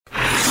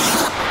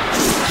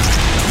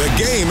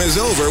game is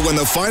over when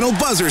the final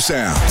buzzer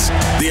sounds.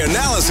 The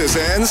analysis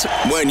ends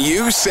when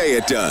you say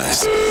it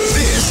does.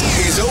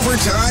 This is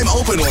Overtime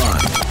Open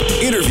Line.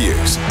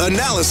 Interviews,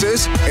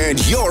 analysis,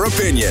 and your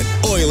opinion.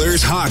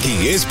 Oilers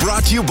hockey is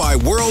brought to you by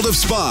World of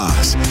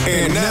Spas.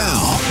 And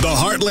now, the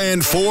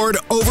Heartland Ford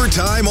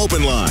Overtime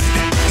Open Line.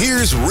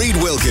 Here's Reed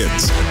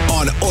Wilkins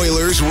on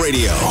Oilers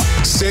Radio,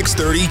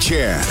 630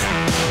 CHED.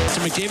 To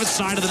McDavid,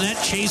 side of the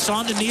net, chase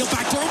on to Neal,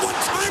 backdoor,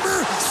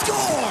 one-timer,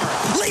 score!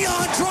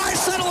 Leon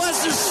Draisaitl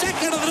has his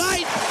second of the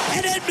night,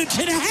 and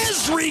Edmonton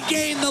has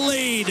regained the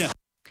lead.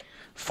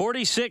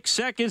 46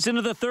 seconds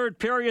into the third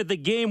period, the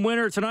game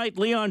winner tonight,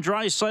 Leon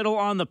Draisaitl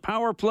on the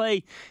power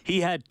play.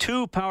 He had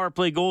 2 power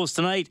play goals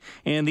tonight,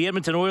 and the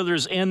Edmonton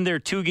Oilers end their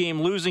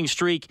 2-game losing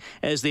streak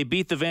as they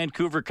beat the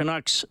Vancouver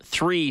Canucks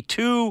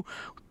 3-2.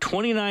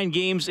 29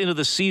 games into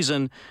the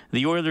season,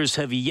 the Oilers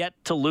have yet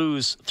to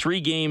lose 3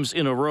 games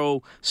in a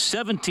row.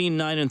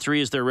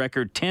 17-9-3 is their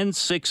record.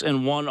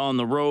 10-6-1 on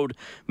the road.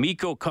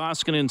 Mikko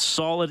Koskinen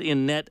solid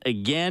in net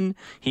again.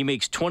 He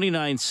makes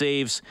 29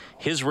 saves.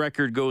 His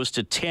record goes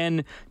to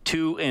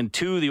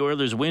 10-2-2. The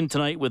Oilers win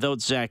tonight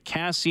without Zach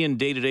Kassian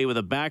day-to-day with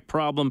a back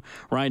problem.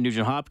 Ryan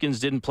Nugent-Hopkins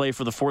didn't play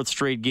for the 4th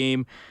straight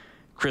game.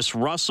 Chris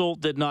Russell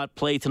did not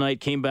play tonight,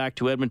 came back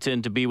to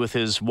Edmonton to be with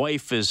his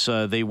wife as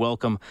they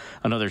welcome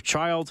another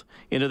child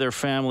into their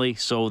family.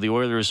 So the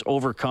Oilers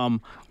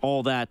overcome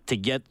all that to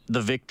get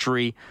the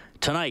victory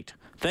tonight.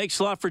 Thanks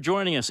a lot for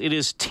joining us. It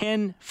is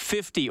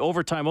 10:50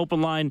 Overtime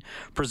Open Line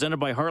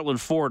presented by Heartland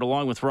Ford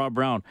along with Rob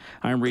Brown.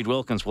 I'm Reed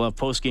Wilkins. We'll have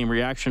post-game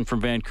reaction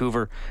from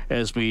Vancouver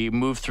as we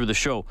move through the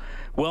show.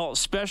 Well,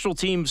 special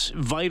teams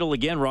vital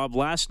again, Rob.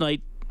 Last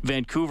night,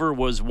 Vancouver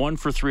was 1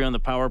 for 3 on the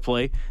power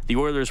play. The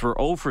Oilers were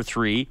 0 for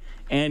 3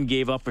 and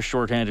gave up a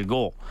shorthanded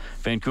goal.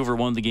 Vancouver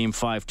won the game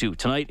 5-2.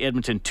 Tonight,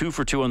 Edmonton 2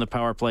 for 2 on the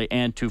power play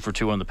and 2 for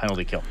 2 on the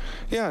penalty kill.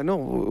 Yeah, no,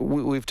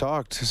 we've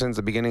talked since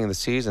the beginning of the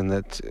season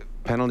that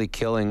penalty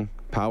killing,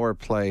 power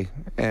play,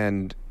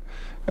 and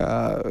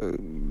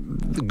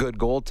good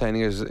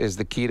goaltending is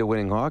the key to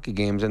winning hockey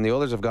games, and the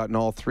Oilers have gotten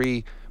all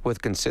 3 with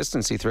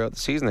consistency throughout the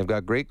season. They've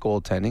got great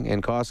goaltending,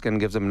 and Koskinen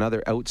gives them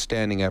another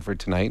outstanding effort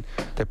tonight.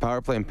 Their power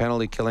play and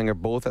penalty killing are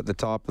both at the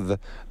top of the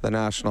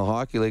National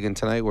Hockey League, and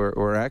tonight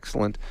were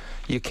excellent.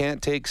 You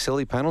can't take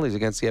silly penalties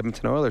against the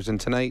Edmonton Oilers,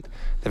 and tonight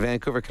the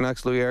Vancouver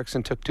Canucks, Louis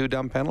Eriksson, took 2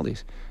 dumb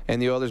penalties,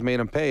 and the Oilers made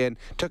him pay, and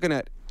took it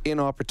at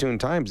inopportune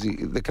times.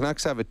 The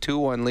Canucks have a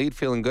 2-1 lead,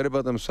 feeling good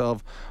about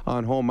themselves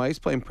on home ice,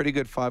 playing pretty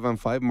good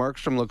 5-on-5.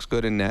 Markstrom looks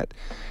good in net,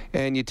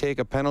 and you take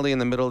a penalty in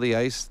the middle of the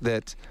ice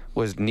that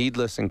was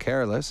needless and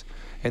careless,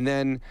 and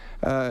then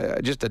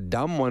just a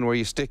dumb one where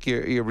you stick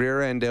your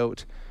rear end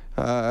out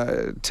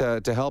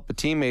to help a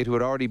teammate who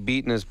had already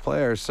beaten his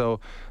player. So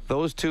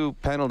those 2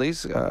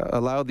 penalties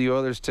allowed the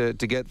Oilers to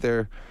get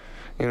their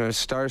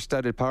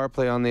star-studded power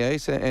play on the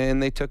ice,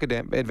 and they took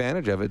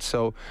advantage of it.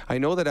 So I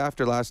know that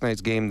after last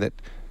night's game that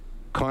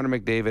Connor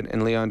McDavid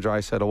and Leon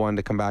Draisaitl wanted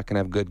to come back and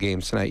have good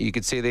games tonight. You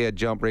could see they had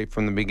jump rate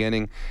from the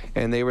beginning,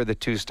 and they were the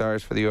 2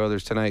 stars for the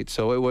Oilers tonight.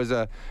 So it was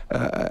a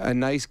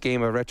nice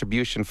game of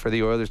retribution for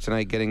the Oilers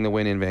tonight, getting the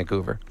win in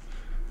Vancouver.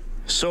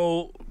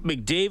 So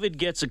McDavid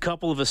gets a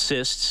couple of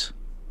assists.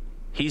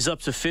 He's up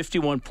to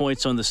 51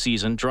 points on the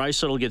season.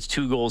 Draisaitl gets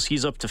 2 goals.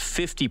 He's up to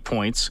 50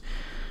 points.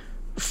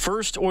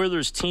 First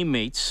Oilers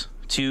teammates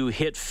to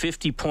hit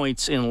 50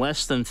 points in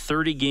less than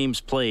 30 games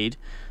played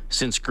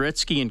since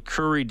Gretzky and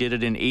Curry did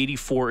it in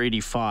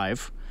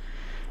 84-85.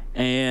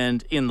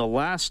 And in the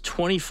last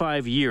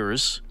 25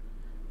 years,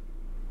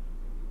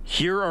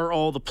 here are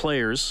all the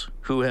players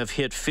who have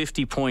hit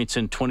 50 points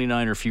in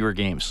 29 or fewer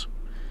games.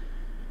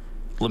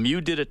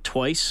 Lemieux did it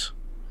twice.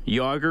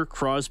 Yager,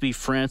 Crosby,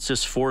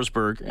 Francis,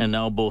 Forsberg, and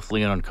now both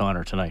Leon and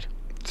Connor tonight.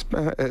 It's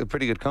a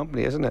pretty good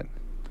company, isn't it?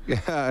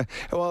 Yeah,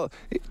 well,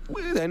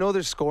 I know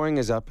their scoring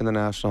is up in the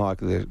National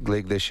Hockey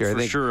League this year. For I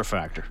think sure a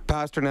factor.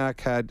 Pasternak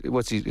had,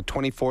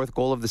 24th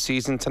goal of the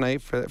season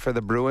tonight for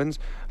the Bruins.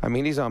 I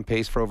mean, he's on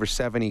pace for over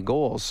 70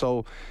 goals.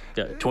 So,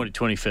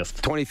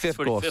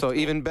 25th goal, so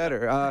even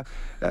better.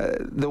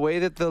 The way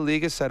that the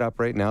league is set up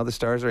right now, the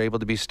stars are able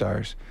to be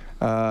stars.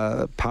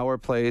 Power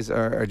plays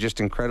are just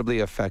incredibly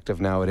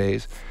effective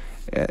nowadays.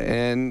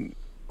 And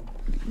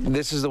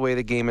this is the way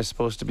the game is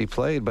supposed to be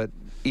played. But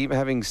even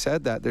having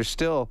said that, there's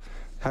still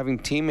having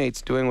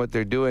teammates doing what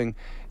they're doing,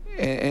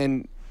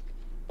 and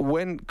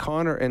when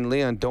Connor and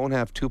Leon don't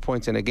have 2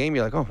 points in a game,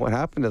 you're like, oh, what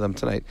happened to them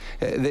tonight?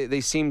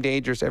 They seem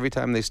dangerous every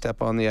time they step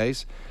on the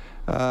ice.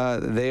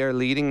 They are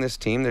leading this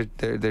team.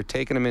 They're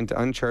taking them into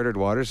uncharted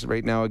waters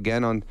right now,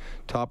 again on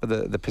top of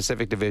the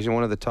Pacific Division,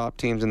 one of the top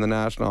teams in the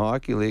National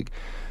Hockey League,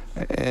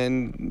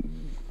 and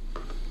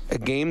a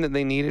game that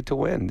they needed to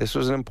win. This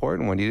was an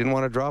important one. You didn't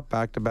want to drop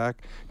back-to-back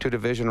to a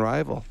division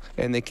rival.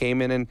 And they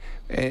came in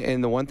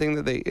and the one thing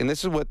that and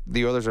this is what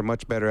the Oilers are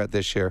much better at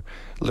this year,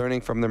 learning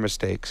from their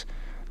mistakes.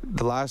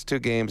 The last 2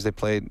 games they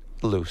played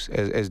loose,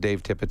 as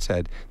Dave Tippett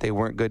said. They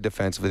weren't good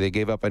defensively. They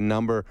gave up a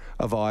number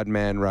of odd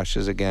man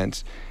rushes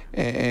against,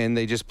 and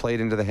they just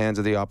played into the hands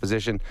of the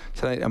opposition.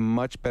 Tonight, a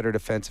much better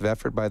defensive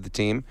effort by the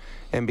team.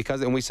 And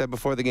we said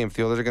before the game, if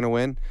the Oilers are going to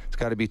win, it's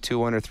got to be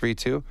 2-1 or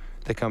 3-2.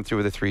 They come through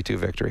with a 3-2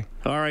 victory.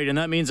 All right, and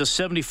that means a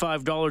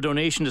 $75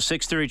 donation to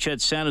 630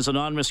 CHED Santa's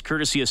Anonymous,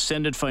 courtesy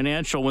Ascendant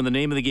Financial. When the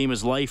name of the game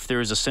is life,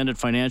 there is Ascendant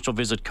Financial.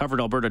 Visit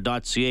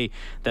coveredalberta.ca.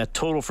 That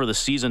total for the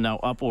season now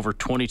up over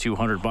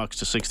 $2,200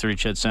 to 630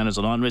 CHED Santa's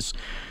Anonymous.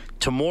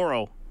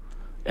 Tomorrow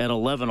at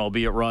 11, I'll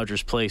be at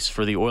Rogers Place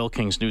for the Oil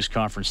Kings news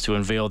conference to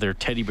unveil their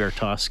teddy bear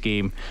toss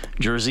game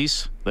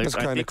jerseys. That's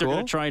I think cool. they're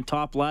going to try and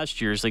top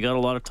last year's. They got a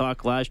lot of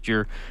talk last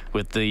year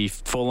with the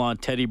full-on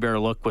teddy bear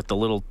look with the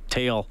little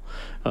tail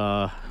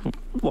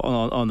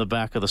on the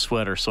back of the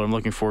sweater. So I'm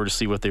looking forward to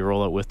see what they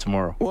roll out with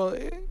tomorrow. Well,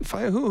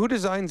 who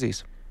designs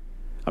these?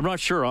 I'm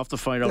not sure. I'll have to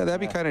find out. Yeah, that'd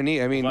be kind of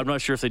neat. I mean, I'm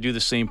not sure if they do the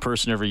same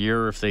person every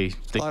year or if they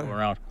go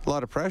around. A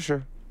lot of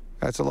pressure.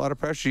 That's a lot of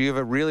pressure. You have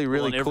a really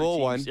cool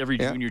one. Every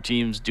junior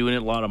team's doing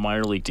it, a lot of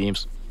minor league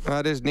teams.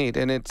 That is neat,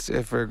 and it's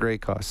for a great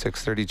cause.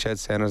 630 CHED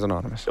Santa's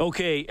Anonymous.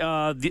 Okay,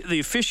 the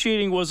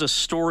officiating was a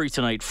story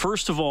tonight.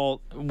 First of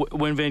all,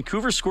 when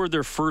Vancouver scored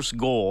their first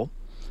goal,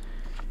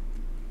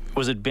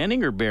 was it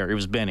Benning or Bear? It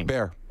was Benning.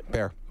 Bear,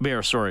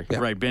 sorry. Yeah.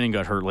 Right, Benning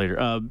got hurt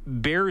later.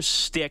 Bear's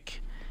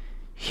stick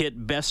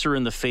hit Besser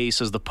in the face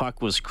as the puck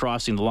was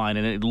crossing the line,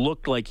 and it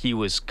looked like he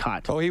was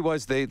cut. Oh, he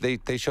was. They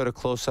showed a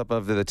close-up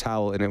of the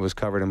towel, and it was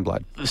covered in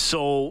blood.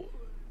 So,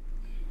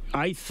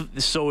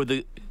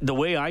 the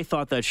way I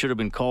thought that should have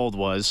been called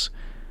was,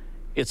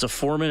 it's a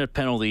 4-minute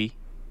penalty.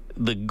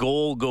 The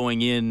goal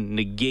going in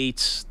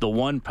negates the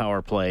one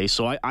power play.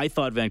 So I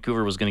thought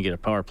Vancouver was going to get a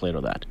power play out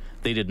of that.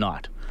 They did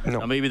not. No.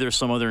 Now, maybe there's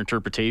some other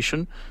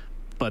interpretation,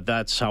 but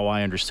that's how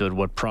I understood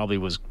what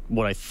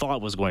I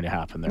thought was going to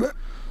happen there.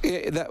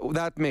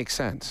 That makes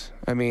sense.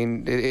 I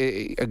mean,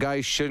 a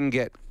guy shouldn't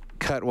get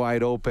cut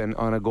wide open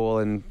on a goal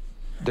and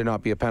there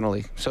not be a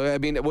penalty. So, I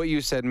mean, what you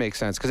said makes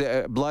sense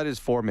because blood is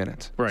 4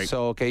 minutes. Right.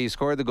 So, okay, you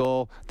scored the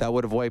goal. That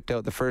would have wiped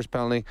out the first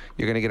penalty.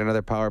 You're going to get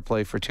another power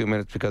play for 2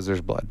 minutes because there's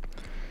blood.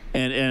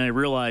 And I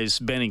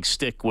realized Benning's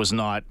stick was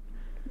not...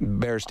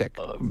 Bear stick.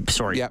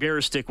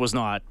 Bear's stick was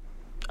not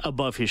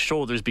above his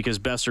shoulders because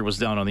Besser was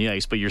down on the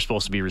ice, but you're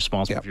supposed to be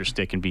responsible for your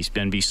stick and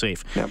be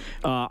safe. Yep.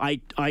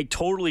 I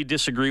totally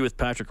disagree with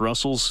Patrick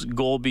Russell's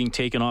goal being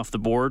taken off the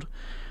board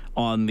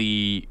on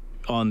the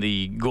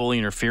goalie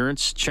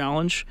interference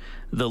challenge.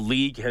 The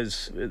league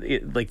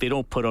they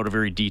don't put out a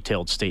very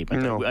detailed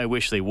statement. No. I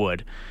wish they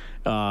would.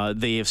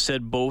 They have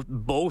said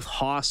both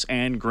Haas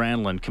and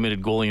Granlund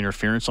committed goalie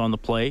interference on the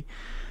play.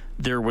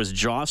 There was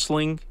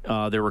jostling.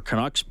 There were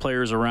Canucks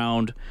players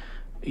around.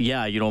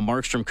 Yeah,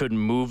 Markstrom couldn't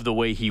move the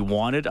way he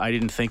wanted. I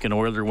didn't think an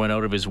Oiler went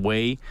out of his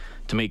way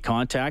to make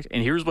contact.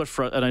 And here's what,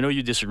 and I know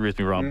you disagree with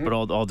me, Rob, but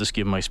I'll just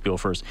give my spiel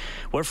first.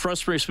 What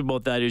frustrates me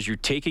about that is you're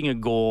taking a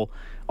goal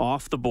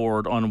off the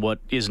board on what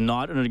is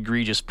not an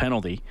egregious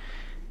penalty.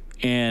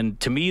 And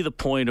to me, the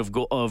point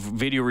of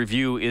video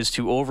review is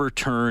to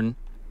overturn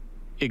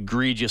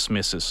egregious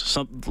misses,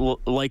 something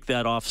like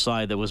that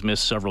offside that was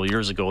missed several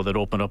years ago that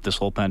opened up this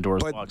whole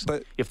Pandora's box.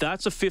 But if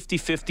that's a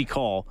 50-50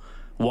 call,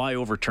 why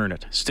overturn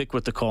it? Stick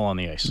with the call on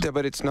the ice. Yeah,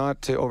 but it's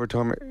not to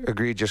overturn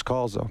egregious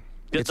calls, though.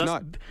 It's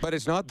not. But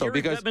it's not, though,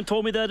 Gary because Bettman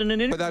told me that in an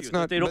interview. But that's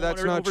not. They don't but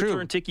that's want to not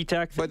overturn true.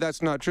 ticky-tack. But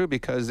that's not true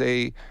because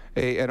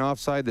an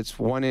offside that's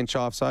 1 inch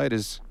offside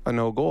is a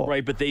no goal.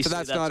 Right, but they say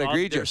that's not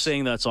egregious. They're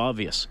saying that's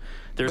obvious.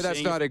 But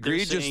that's not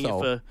egregious,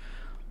 though.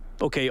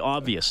 Okay,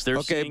 obvious.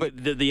 They're saying but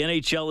the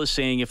NHL is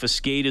saying if a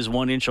skate is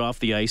 1 inch off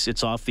the ice,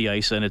 it's off the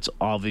ice and it's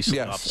obviously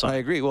offside. Yes, I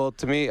agree. Well,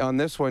 to me, on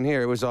this one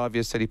here, it was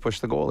obvious that he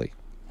pushed the goalie.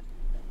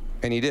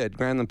 And he did.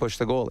 Granlund pushed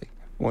the goalie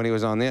when he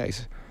was on the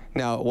ice.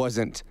 Now, it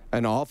wasn't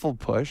an awful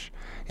push,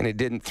 and it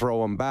didn't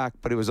throw him back,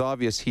 but it was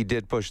obvious he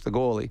did push the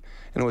goalie,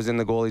 and it was in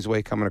the goalie's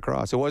way coming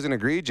across. It wasn't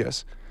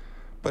egregious,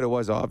 but it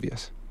was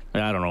obvious.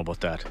 I don't know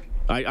about that.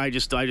 I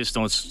just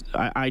don't.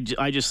 I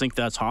just think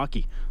that's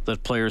hockey.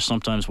 That players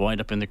sometimes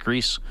wind up in the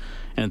crease,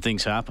 and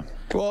things happen.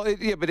 Well, but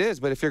it is.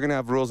 But if you're going to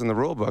have rules in the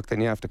rule book, then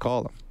you have to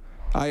call them.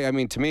 I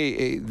mean, to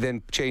me,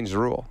 then change the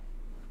rule.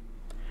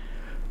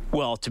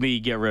 Well, to me,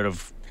 get rid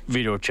of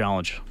video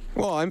challenge.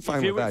 Well, I'm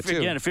fine with that too.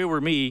 Again, if it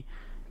were me,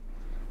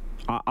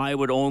 I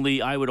would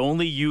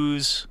only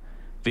use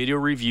video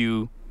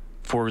review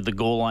for the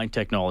goal line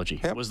technology.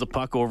 Yep. Was the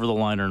puck over the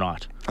line or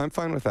not? I'm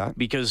fine with that.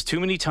 Because too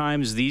many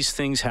times these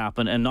things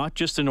happen, and not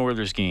just in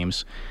Oilers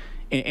games.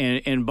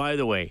 And by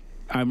the way,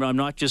 I'm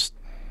not just,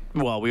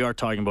 well, we are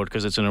talking about it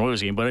because it's an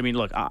Oilers game, but I mean,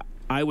 look,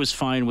 I was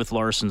fine with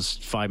Larson's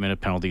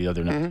 5-minute penalty the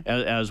other night,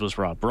 as was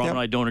Rob. Rob and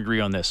I don't agree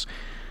on this.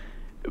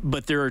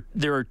 But there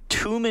are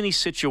too many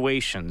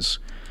situations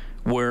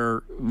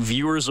where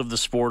viewers of the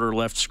sport are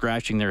left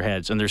scratching their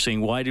heads and they're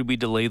saying, why did we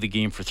delay the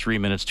game for 3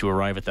 minutes to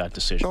arrive at that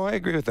decision? No, I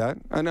agree with that.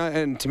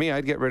 And to me,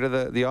 I'd get rid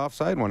of the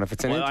offside one. If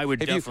it's an I would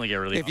definitely get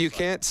rid of the If you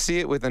can't see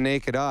it with the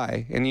naked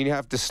eye and you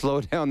have to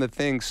slow down the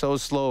thing so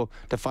slow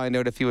to find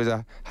out if he was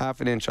a half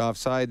an inch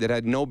offside that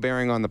had no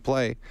bearing on the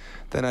play,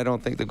 then I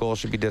don't think the goal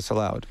should be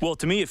disallowed. Well,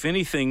 to me, if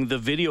anything, the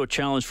video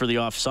challenge for the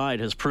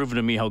offside has proven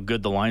to me how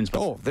good the linesmen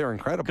are. Oh, they're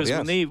incredible. Because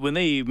yes. when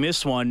they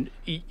miss one,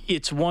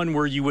 it's one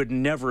where you would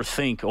never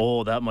think,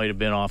 oh, that might have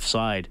been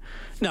offside.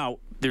 Now,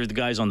 the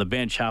guys on the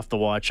bench have to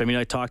watch. I mean,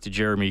 I talked to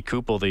Jeremy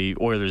Kupel, the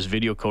Oilers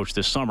video coach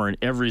this summer, and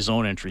every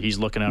zone entry he's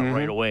looking at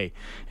right away.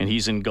 And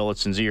he's in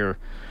Gullettson's ear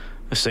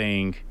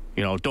saying,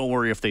 you know, don't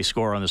worry if they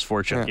score on this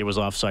forecheck. It was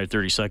offside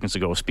 30 seconds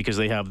ago. It's because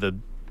they have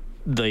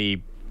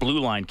the blue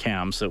line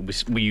cams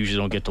that we usually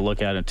don't get to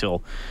look at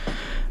until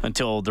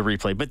the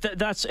replay. But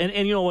that's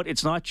and you know what?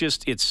 It's not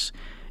just it's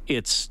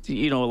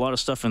you know, a lot of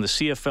stuff in the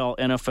CFL,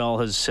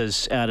 NFL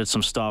has added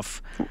some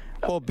stuff.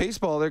 Well,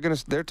 baseball,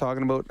 they're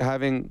talking about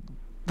having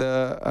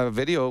the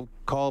video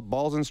called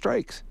balls and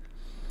strikes.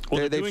 Well,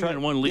 they're doing it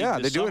in one league. Yeah,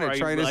 they're doing it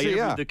trying to see.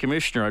 Yeah, the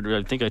commissioner.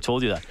 I think I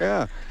told you that.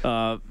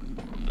 Yeah.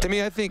 To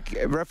me, I think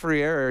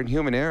referee error and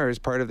human error is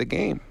part of the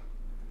game.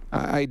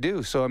 I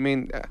do. So I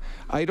mean,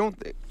 I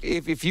don't.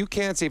 If you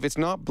can't see, if it's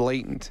not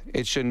blatant,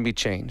 it shouldn't be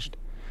changed.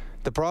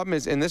 The problem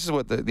is, and this is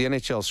what the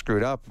NHL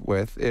screwed up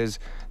with, is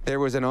there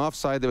was an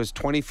offside that was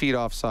 20 feet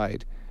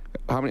offside.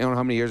 I don't know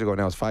how many years ago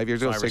now. It was 5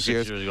 years ago, 6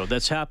 years ago.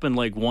 That's happened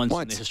like once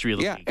in the history of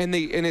the league.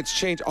 And it's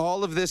changed.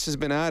 All of this has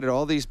been added.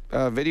 All these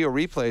video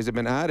replays have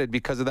been added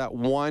because of that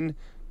one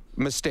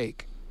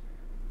mistake.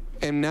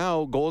 And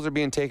now goals are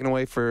being taken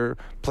away for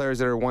players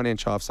that are 1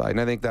 inch offside,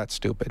 and I think that's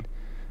stupid.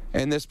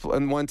 And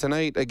one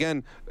tonight,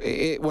 again,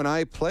 when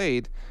I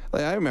played,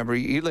 like, I remember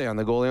you lay on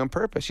the goalie on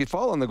purpose. You'd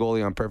fall on the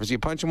goalie on purpose. You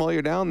punch him while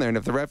you're down there, and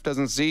if the ref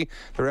doesn't see,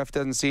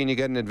 and you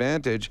get an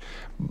advantage.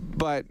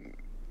 But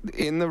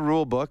in the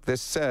rule book,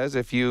 this says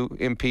if you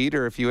impede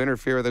or if you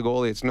interfere with the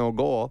goalie, it's no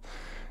goal.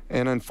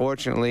 And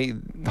unfortunately,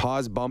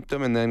 Haas bumped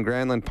him, and then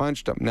Granlund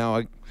punched him.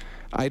 Now,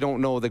 I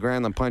don't know the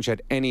Granlund punch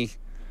had any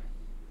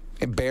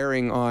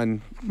bearing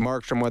on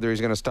Markstrom, whether he's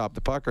going to stop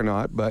the puck or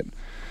not, but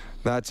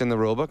that's in the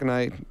rule book, and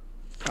I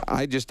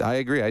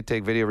agree. I'd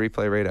take video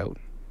replay right out.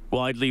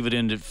 Well, I'd leave it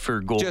in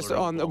for goal. Just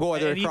on the goal,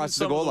 either across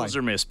the goal line. Some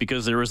are missed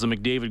because there was the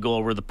McDavid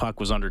goal where the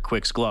puck was under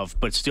Quick's glove.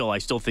 But still, I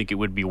still think it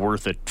would be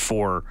worth it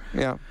for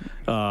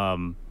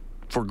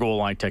goal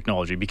line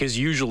technology, because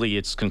usually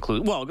it's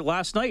concluded. Well,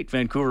 last night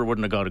Vancouver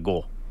wouldn't have got a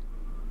goal.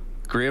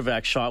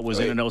 Grayavac's shot was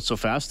in and out so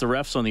fast, the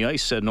refs on the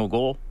ice said no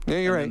goal. Yeah,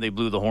 you're right. And they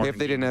blew the horn. If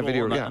they didn't have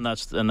video, and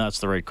that's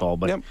the right call.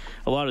 But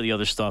a lot of the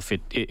other stuff,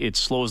 it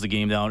slows the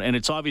game down, and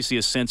it's obviously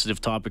a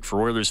sensitive topic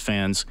for Oilers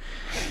fans,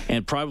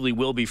 and probably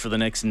will be for the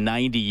next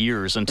 90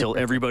 years until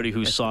everybody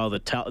who saw the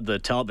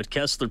Talbot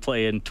Kessler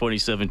play in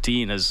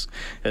 2017 has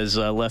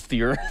left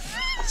the earth.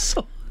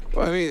 So,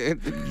 I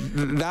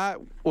mean, that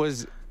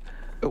was.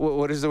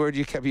 What is the word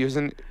you kept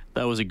using?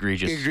 That was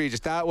egregious.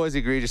 Egregious. That was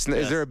egregious.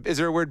 Yes. Is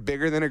there a word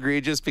bigger than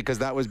egregious? Because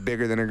that was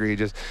bigger than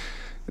egregious.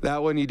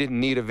 That one you didn't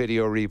need a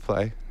video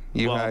replay.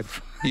 You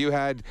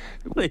had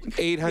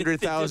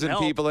 800,000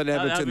 people in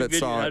Edmonton that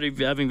saw it.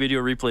 Having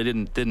video replay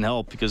didn't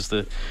help because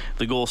the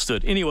goal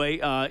stood. Anyway,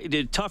 it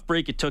did a tough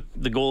break. It took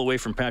the goal away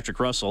from Patrick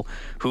Russell,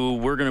 who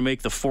we're going to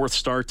make the fourth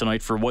start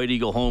tonight for White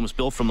Eagle Homes,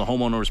 built from the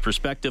homeowner's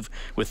perspective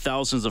with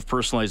thousands of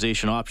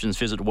personalization options.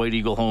 Visit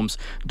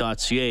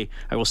whiteeaglehomes.ca.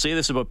 I will say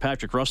this about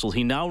Patrick Russell.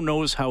 He now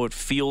knows how it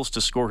feels to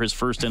score his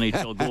first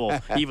NHL goal,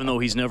 even though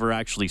he's never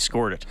actually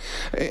scored it.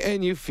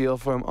 And you feel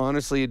for him.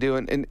 Honestly, you do.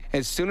 And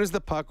as soon as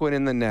the puck went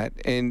in the net,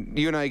 and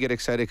you and I get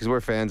excited because we're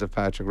fans of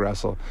Patrick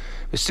Russell.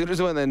 As soon as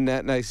it went in the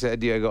net, and I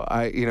said to you,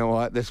 you know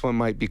what, this one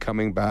might be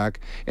coming back.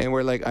 And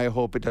we're like, I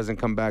hope it doesn't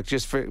come back.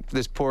 Just for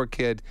this poor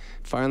kid,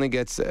 finally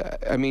gets,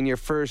 your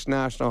first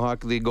National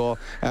Hockey League goal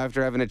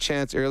after having a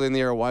chance early in the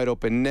year, a wide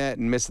open net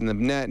and missing the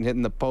net and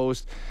hitting the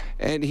post.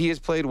 And he has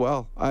played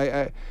well.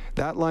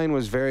 That line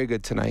was very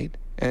good tonight.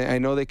 And I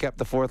know they kept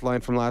the fourth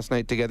line from last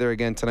night together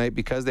again tonight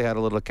because they had a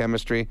little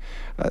chemistry.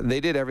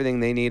 They did everything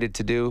they needed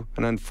to do,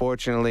 and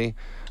unfortunately,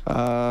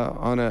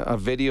 on a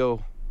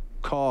video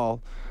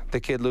call, the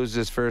kid loses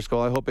his first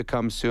goal. I hope it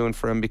comes soon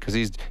for him because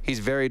he's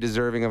very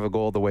deserving of a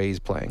goal the way he's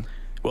playing.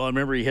 Well, I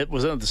remember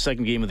was that the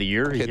second game of the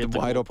year? He hit the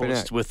wide open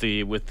net with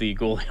the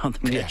goalie on the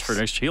pitch for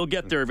next year. He'll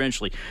get there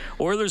eventually.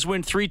 Oilers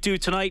win 3-2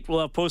 tonight.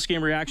 We'll have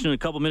post-game reaction in a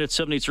couple minutes.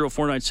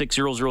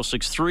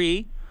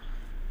 780-496-0063.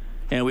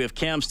 And we have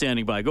Cam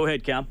standing by. Go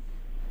ahead, Cam.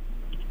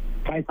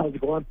 Guys, how's it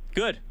going?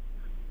 Good.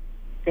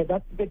 Okay,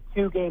 that's a big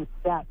 2-game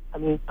set. I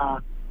mean, I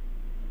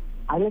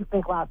didn't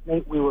think last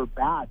night we were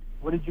bad.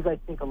 What did you guys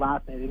think of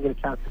last night? I didn't get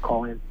a chance to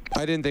call in.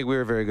 I didn't think we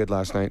were very good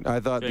last night. I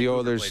thought the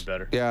Oilers played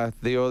better. Yeah,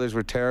 the Oilers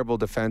were terrible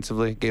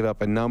defensively, gave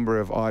up a number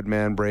of odd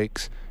man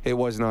breaks. It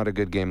was not a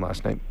good game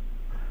last night.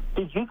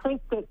 Did you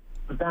think that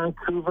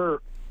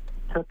Vancouver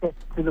took it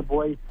to the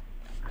boys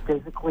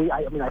physically?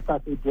 I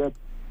thought they did.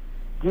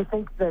 Do you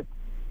think that,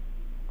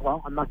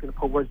 well, I'm not going to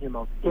put words in your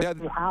mouth. If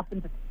they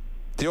happened to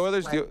The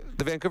Oilers, the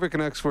Vancouver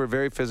Canucks were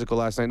very physical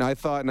last night. And I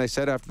thought, and I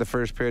said after the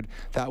first period,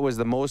 that was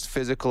the most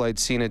physical I'd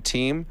seen a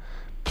team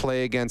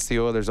play against the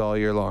Oilers all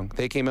year long.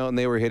 They came out and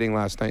they were hitting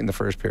last night in the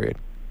first period.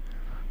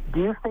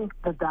 Do you think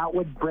that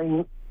would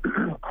bring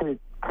to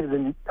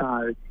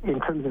the in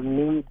terms of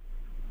need?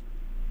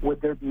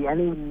 Would there be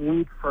any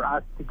need for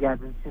us to get?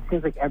 It just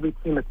seems like every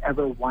team that's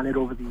ever won it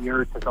over the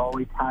years has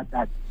always had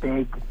that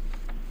big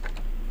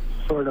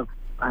sort of,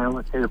 I don't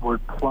want to say the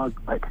word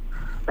plug, but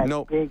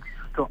that big.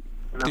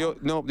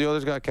 The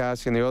Oilers got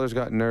Cassian. The Oilers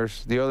got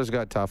Nurse. The Oilers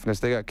got toughness.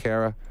 They got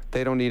Kara.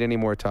 They don't need any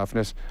more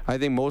toughness. I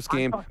think most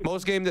game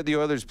that the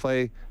Oilers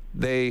play,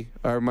 they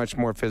are much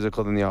more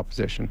physical than the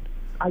opposition.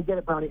 I get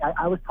it, Brownie.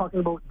 I was talking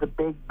about the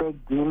big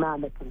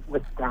D-man that can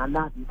withstand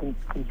that. You can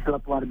shoot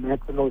up a lot of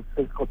minutes in those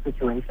physical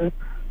situations.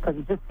 Because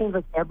it just seems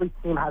like every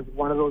team has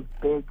one of those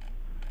big,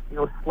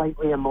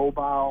 slightly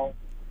immobile,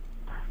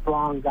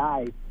 strong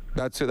guys.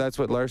 That's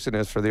what Larson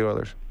is for the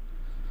Oilers.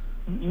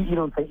 You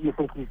don't think he's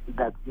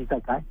that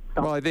guy?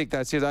 No. Well, I think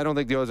that's his. I don't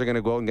think the Oilers are going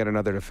to go out and get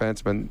another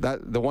defenseman.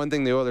 The one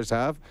thing the Oilers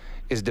have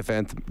is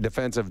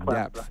defensive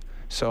depth.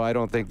 So I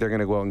don't think they're going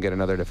to go out and get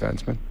another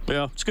defenseman.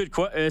 Yeah, it's good.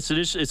 It's an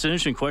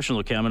interesting question,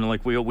 look, Cam, and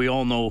like we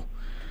all know,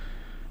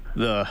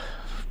 the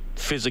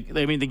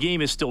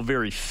game is still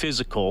very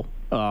physical.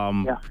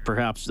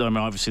 Perhaps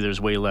obviously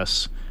there's way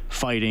less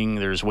fighting.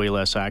 There's way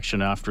less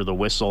action after the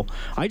whistle.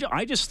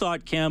 I just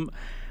thought, Cam,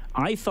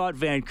 I thought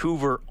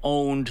Vancouver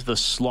owned the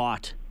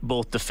slot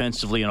both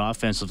defensively and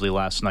offensively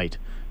last night.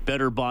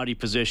 Better body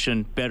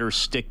position, better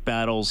stick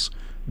battles,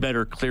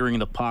 better clearing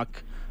the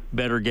puck,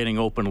 better getting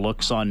open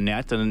looks on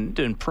net,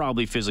 and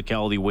probably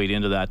physicality weighed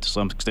into that to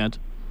some extent.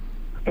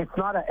 It's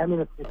not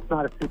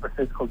a super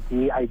physical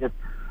D.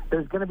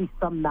 There's going to be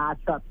some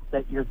matchups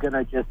that you're going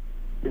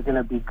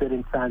to be good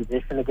in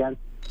transition against,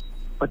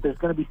 but there's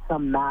going to be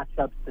some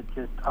matchups that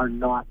just are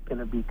not going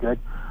to be good.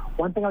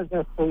 One thing I was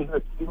going to say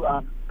here too,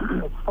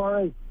 as far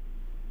as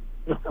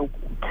just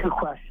two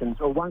questions,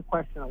 or one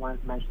question, I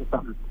wanted to mention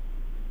something.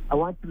 I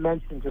wanted to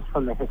mention just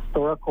from the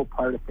historical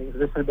part of things.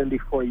 This would have been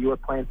before you were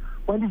playing.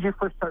 When did you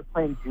first start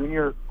playing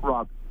junior,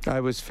 Rob? I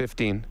was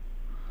 15.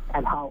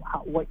 And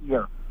what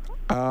year?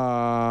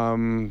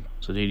 So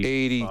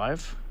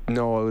 85?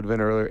 No, it would have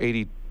been earlier.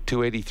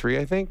 82, 83,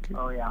 I think.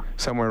 Oh, yeah.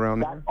 Somewhere around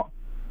there.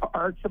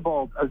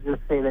 Archibald, I was going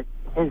to say that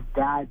his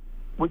dad,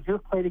 would you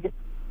have played against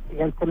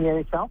him in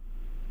the NHL?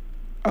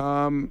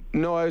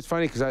 No, it was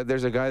funny because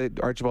there's a guy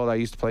that Archibald I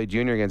used to play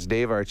junior against,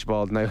 Dave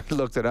Archibald, and I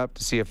looked it up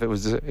to see if that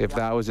was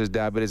his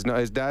dad. But his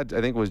dad,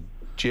 I think, was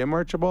Jim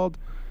Archibald.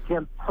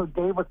 Jim. So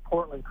Dave was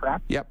Portland,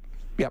 correct? Yep.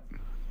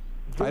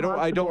 I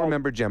don't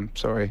remember Jim.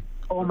 Sorry.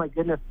 Oh my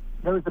goodness,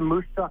 there was a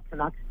Moose Jaw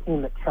Canucks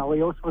team that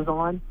Chelios was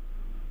on,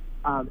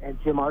 and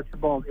Jim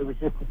Archibald. It was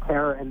just a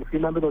terror. And if you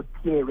remember those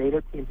PA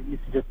Raider teams, it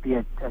used to just be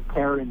a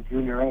terror in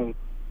Junior A.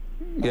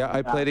 Yeah,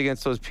 I played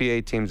against those PA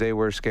teams. They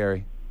were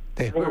scary.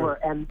 They were,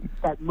 and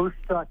that Moose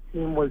Jaw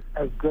team was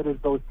as good as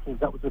those teams.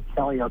 That was with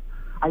Chelios.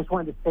 I just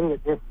wanted to say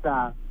that this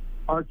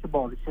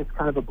Archibald is just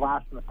kind of a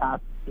blast from the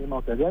past team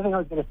out there. The other thing I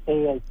was going to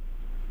say is,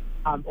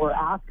 or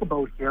ask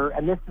about here,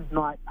 and this is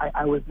not,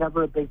 I was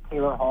never a big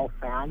Taylor Hall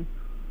fan.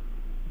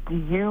 Do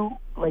you,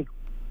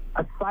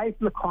 aside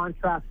from the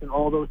contracts and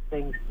all those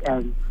things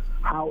and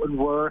how it would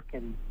work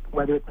and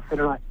whether it's a fit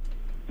or not,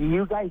 do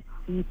you guys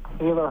see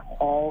Taylor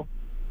Hall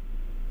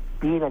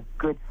being a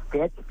good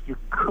fit? If you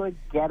could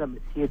get him,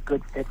 is he a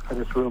good fit for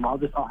this room? I'll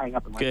hang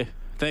up and okay.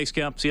 Thanks,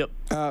 Cam. See you.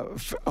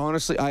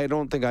 Honestly, I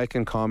don't think I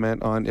can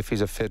comment on if he's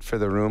a fit for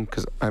the room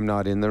because I'm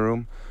not in the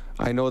room.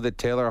 I know that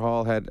Taylor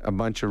Hall had a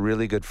bunch of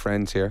really good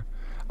friends here.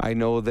 I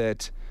know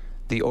that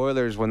the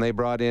Oilers, when they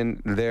brought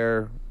in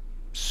their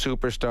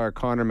superstar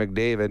Connor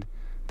McDavid,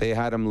 they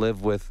had him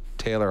live with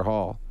Taylor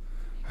Hall.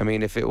 I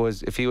mean, if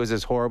he was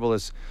as horrible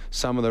as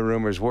some of the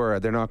rumors were,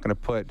 they're not going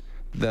to put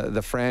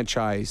the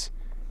franchise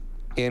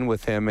in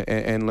with him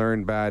and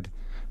learn bad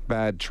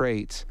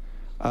traits.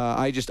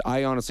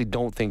 I honestly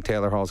don't think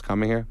Taylor Hall's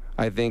coming here.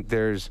 I think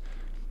there's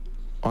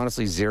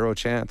honestly zero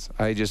chance.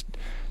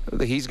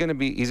 He's going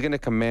to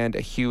command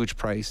a huge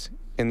price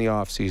in the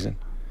off season,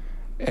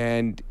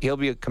 and he'll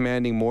be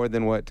commanding more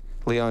than what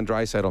Leon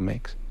Draisaitl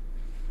makes.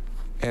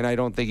 And I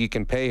don't think you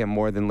can pay him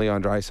more than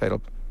Leon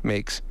Draisaitl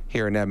makes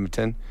here in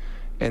Edmonton.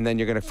 And then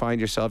you're going to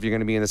find yourself, you're going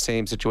to be in the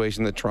same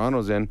situation that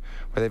Toronto's in,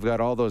 where they've got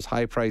all those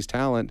high-priced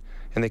talent,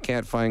 and they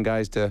can't find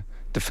guys to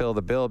fill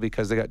the bill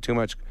because they got too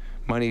much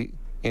money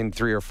in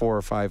 3 or 4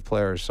 or 5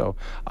 players. So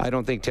I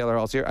don't think Taylor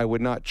Hall's here. I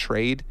would not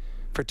trade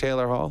for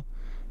Taylor Hall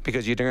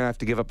because you're going to have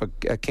to give up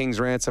a king's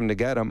ransom to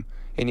get him,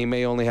 and you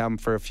may only have him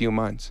for a few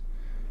months.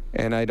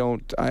 And I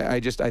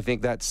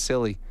think that's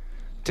silly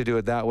to do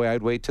it that way.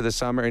 I'd wait till the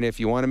summer, and if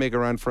you want to make a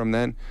run for him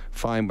then,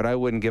 fine, but I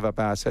wouldn't give up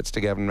assets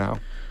to get him now.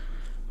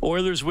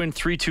 Oilers win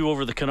 3-2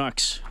 over the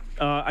Canucks.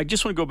 I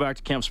just want to go back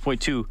to Camp's point,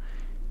 too.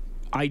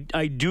 I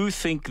do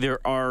think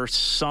there are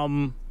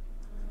some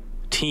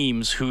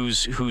teams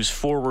whose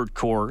forward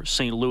core,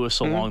 St. Louis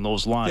along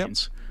those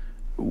lines,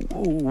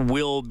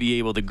 will be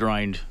able to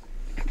grind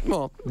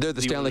Well, they're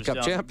the Stanley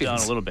Cup champions.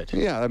 Down a little bit.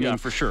 Yeah, I mean,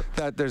 for sure.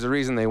 There's a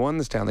reason they won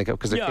the Stanley Cup,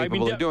 because they're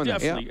capable of doing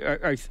definitely.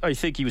 that. Yeah. I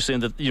think he was saying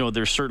that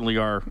there certainly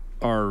are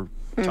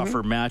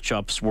tougher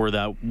matchups where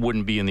that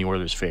wouldn't be in the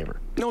Oilers' favor.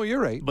 No, you're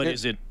right. But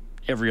is it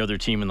every other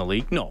team in the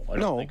league? No, I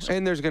don't think so.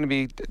 And there's going to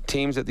be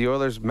teams that the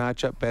Oilers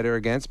match up better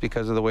against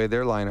because of the way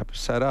their lineup is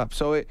set up.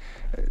 So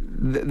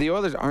the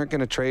Oilers aren't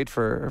going to trade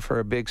for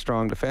a big,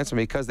 strong defenseman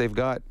because they've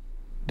got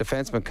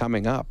defensemen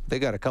coming up. They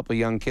got a couple of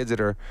young kids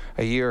that are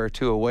a year or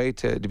two away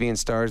to being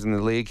stars in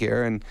the league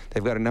here, and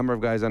they've got a number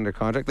of guys under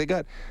contract.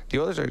 The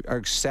Oilers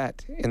are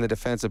set in the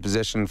defensive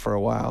position for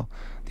a while.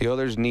 The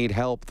Oilers need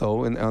help,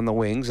 though, on the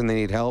wings, and they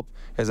need help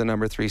as a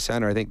number 3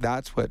 center. I think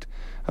that's what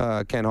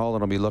Ken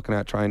Holland will be looking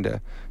at, trying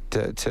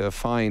to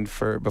find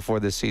before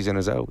this season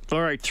is out.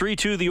 All right,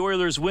 3-2, the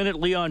Oilers win it.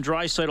 Leon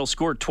Draisaitl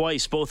scored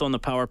twice, both on the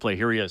power play.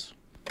 Here he is.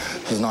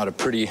 It was not a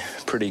pretty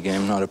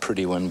game, not a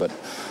pretty win, but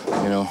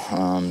no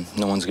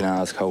one's going to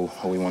ask how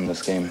we won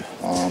this game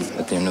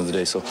at the end of the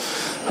day. So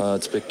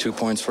it's big 2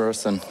 points for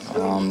us, and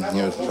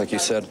like you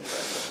said,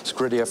 it's a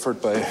gritty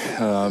effort by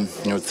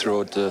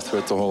throughout the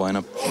whole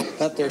lineup.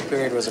 That third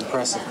period was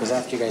impressive because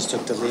after you guys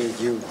took the lead,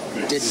 you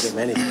didn't give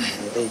anything.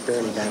 They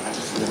barely got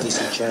a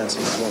decent chance.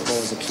 What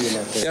was the key in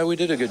that third? Yeah, we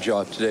did a good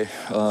job today.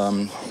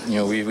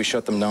 We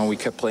shut them down. We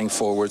kept playing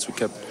forwards. We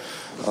kept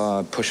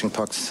pushing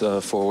pucks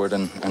forward,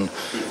 and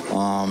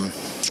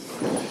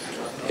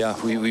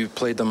we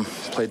played them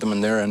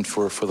in their end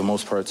for the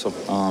most part. So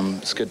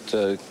it's good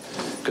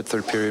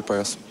third period by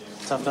us.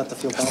 Tough not to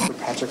feel bad for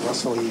Patrick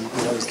Russell.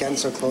 He's getting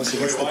so close. He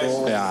gets the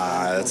goal.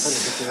 Yeah,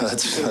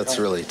 that's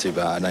really too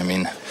bad. I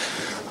mean,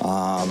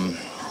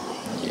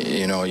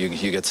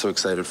 you get so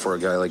excited for a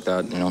guy like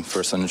that.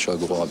 First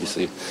NHL goal,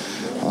 obviously.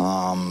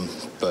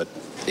 But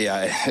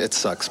yeah, it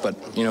sucks. But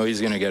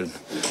he's gonna get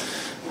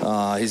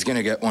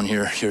one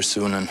here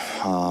soon, and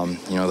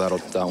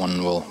that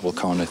one will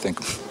count, I think.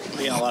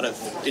 A lot of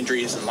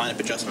injuries and lineup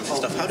adjustments and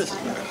stuff. How does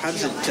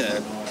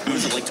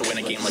it like to win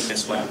a game like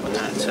this when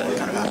that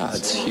kind of happens?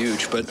 It's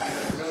huge, but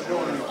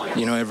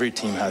every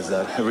team has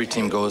that. Every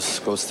team goes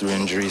through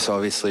injuries.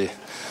 Obviously,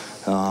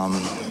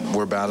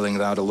 we're battling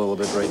that a little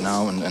bit right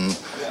now, and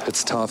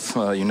it's tough.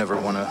 You never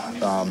want to,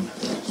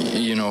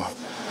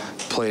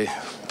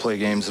 play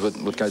games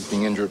with guys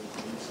being injured.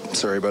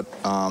 Sorry, but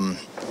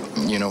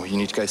you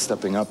need guys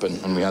stepping up,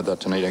 and we had that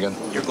tonight again.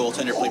 Your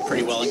goaltender played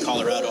pretty well in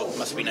Colorado. It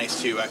must be nice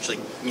to actually,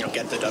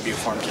 get the W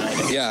for him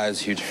tonight. Yeah,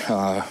 it's huge.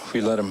 We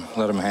let him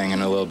hang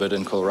in a little bit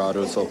in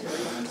Colorado, so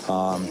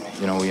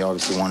we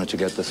obviously wanted to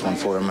get this one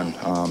for him,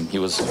 and he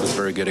was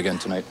very good again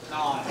tonight.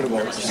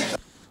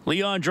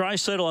 Leon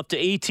Draisaitl up to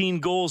 18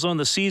 goals on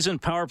the season.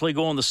 Power play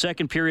goal in the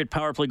second period.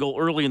 Power play goal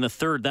early in the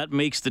third. That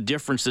makes the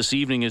difference this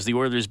evening as the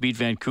Oilers beat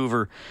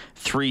Vancouver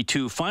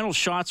 3-2. Final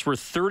shots were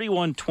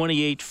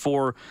 31-28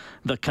 for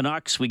the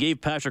Canucks. We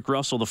gave Patrick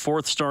Russell the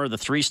 4th star. The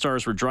 3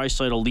 stars were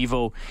Draisaitl,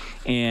 Levo,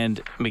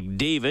 and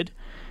McDavid.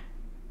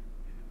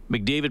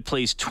 McDavid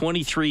plays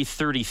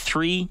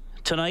 23-33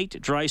 tonight.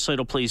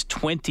 Draisaitl plays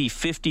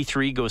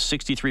 20-53, goes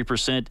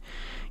 63%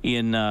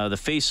 in the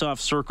face-off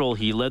circle.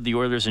 He led the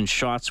Oilers in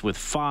shots with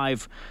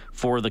 5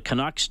 for the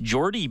Canucks.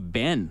 Jordy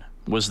Ben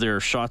was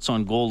their shots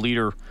on goal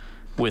leader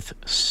with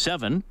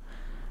 7.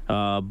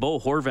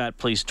 Bo Horvat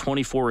plays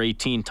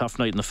 24-18. Tough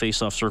night in the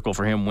face-off circle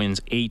for him. Wins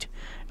 8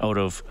 out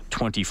of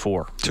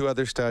 24. 2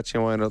 other stats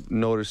you want to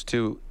notice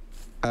too.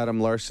 Adam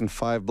Larson,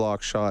 5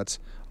 block shots.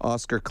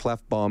 Oscar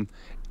Klefbom,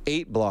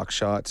 8 block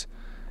shots.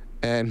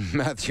 And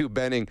Matthew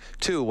Benning,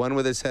 2, one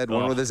with his head,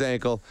 one with his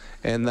ankle,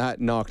 and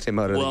that knocked him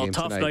out of the game tonight.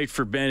 Well, tough night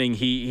for Benning.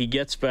 He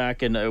gets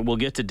back, and we'll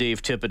get to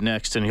Dave Tippett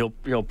next, and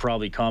he'll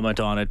probably comment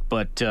on it.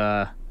 But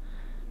Dave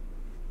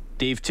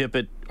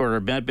Tippett, or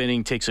Matt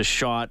Benning, takes a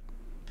shot.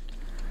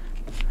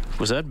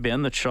 Was that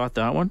Ben that shot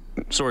that one?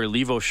 Sorry,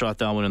 Levo shot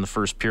that one in the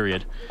first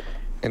period.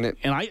 And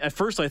at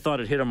first I thought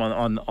it hit him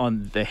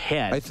on the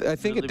head. I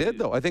think it did,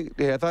 though. I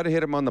thought it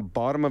hit him on the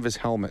bottom of his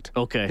helmet.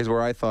 Okay. Is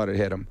where I thought it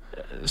hit him.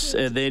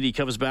 And then he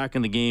comes back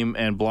in the game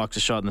and blocks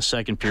a shot in the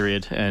second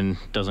period and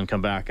doesn't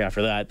come back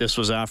after that. This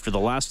was after the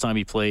last time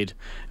he played.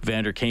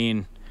 Vander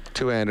Kane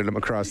two-handed him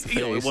across the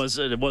face.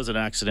 It was an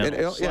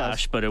accidental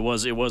slash, but it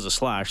was a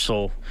slash.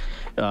 So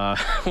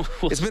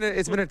it's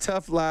been a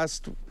tough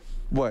last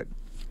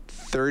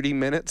 30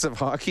 minutes of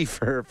hockey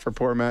for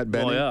poor Matt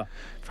Benning. Oh, yeah.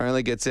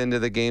 Finally gets into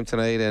the game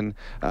tonight, and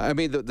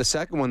the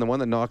second one, the one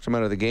that knocked him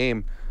out of the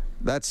game,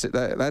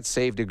 that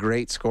saved a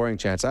great scoring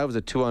chance. That was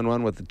a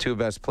 2-on-1 with the 2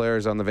 best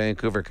players on the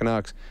Vancouver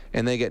Canucks,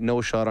 and they get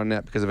no shot on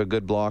net because of a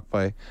good block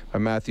by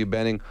Matthew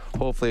Benning.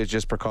 Hopefully it's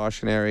just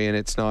precautionary and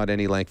it's not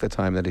any length of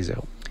time that he's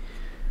out.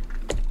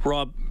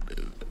 Rob,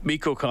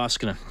 Mikko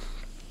Koskinen.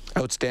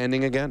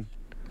 Outstanding again.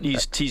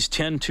 He's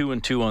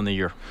 10-2-2 on the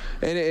year.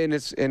 And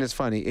it's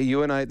funny.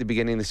 You and I at the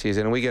beginning of the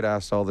season, and we get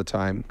asked all the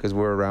time because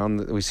we're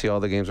around. We see all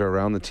the games are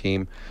around the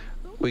team.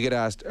 We get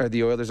asked, "Are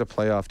the Oilers a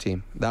playoff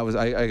team?" That was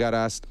I got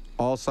asked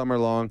all summer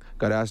long.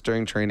 Got asked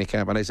during training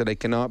camp, and I said I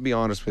cannot be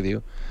honest with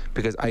you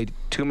because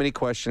too many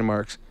question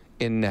marks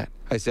in net.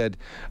 I said,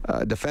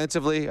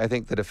 defensively, I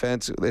think the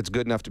defense, it's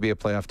good enough to be a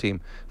playoff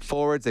team.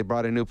 Forwards, they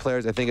brought in new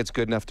players. I think it's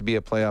good enough to be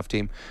a playoff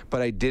team.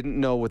 But I didn't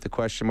know with the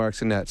question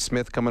marks in net.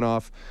 Smith coming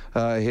off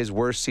his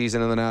worst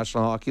season in the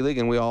National Hockey League,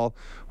 and we all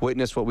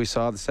witnessed what we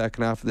saw the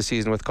second half of the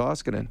season with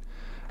Koskinen.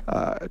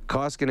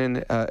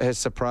 Koskinen has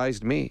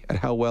surprised me at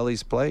how well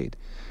he's played.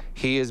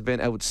 He has been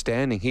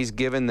outstanding. He's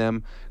given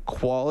them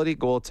quality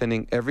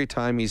goaltending every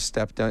time he's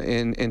stepped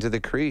into the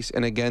crease.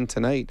 And again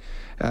tonight,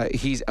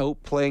 he's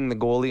outplaying the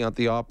goalie at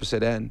the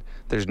opposite end.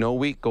 There's no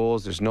weak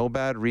goals. There's no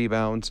bad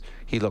rebounds.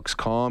 He looks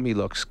calm. He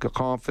looks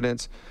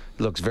confident.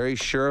 He looks very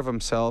sure of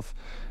himself.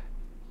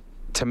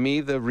 To me,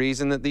 the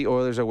reason that the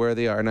Oilers are where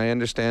they are, and I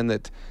understand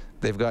that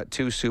they've got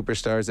two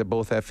superstars that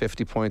both have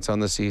 50 points on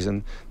the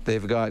season.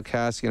 They've got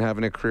Kassian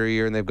having a career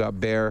year, and they've got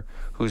Bear,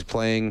 who's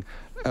playing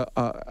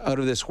out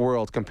of this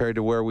world compared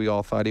to where we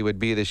all thought he would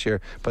be this year.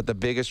 But the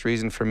biggest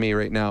reason for me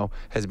right now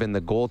has been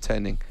the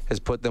goaltending, has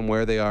put them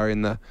where they are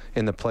in the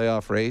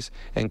playoff race.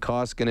 And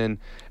Koskinen,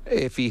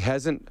 if he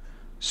hasn't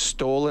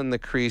stolen the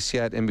crease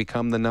yet and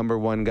become the number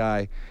one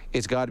guy,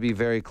 it's got to be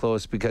very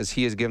close, because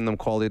he has given them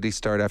quality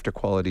start after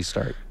quality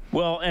start.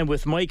 Well, and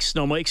with Mike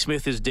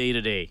Smith is day to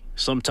day.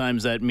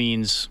 Sometimes that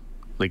means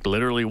like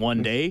literally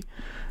one day.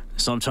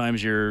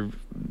 Sometimes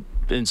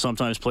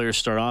players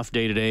start off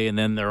day to day and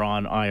then they're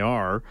on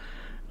IR.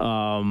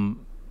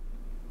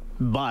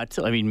 But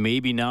I mean,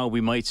 maybe now we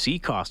might see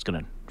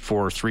Koskinen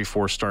for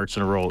 3-4 starts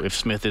in a row if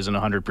Smith isn't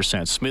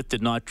 100%. Smith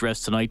did not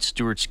dress tonight.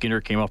 Stuart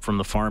Skinner came up from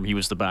the farm. He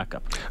was the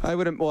backup.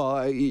 You're going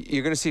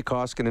to see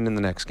Koskinen in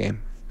the next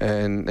game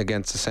and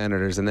against the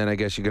Senators, and then I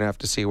guess you're going to have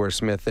to see where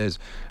Smith is.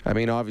 I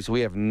mean, obviously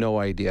we have no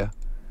idea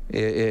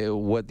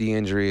what the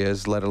injury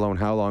is, let alone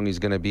how long he's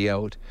going to be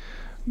out.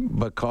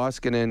 But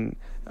Koskinen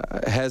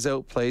has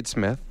outplayed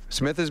Smith.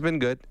 Smith has been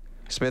good.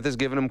 Smith has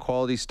given him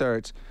quality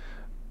starts,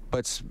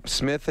 but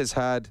Smith has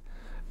had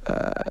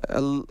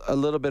a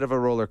little bit of a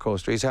roller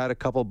coaster. He's had a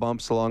couple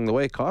bumps along the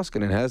way.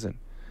 Koskinen hasn't.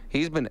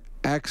 He's been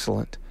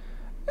excellent.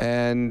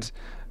 And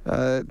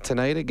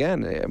tonight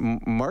again,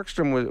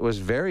 Markstrom was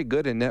very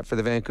good in net for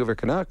the Vancouver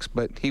Canucks,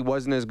 but he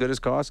wasn't as good as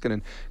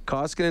Koskinen.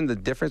 Koskinen, the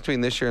difference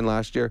between this year and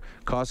last year,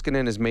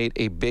 Koskinen has made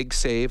a big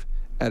save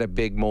at a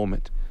big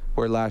moment,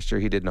 where last year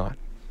he did not.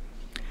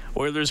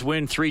 Oilers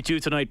win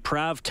 3-2 tonight.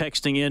 Prav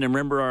texting in, and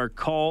remember our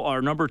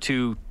number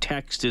to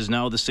text is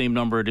now the same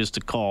number it is to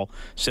call,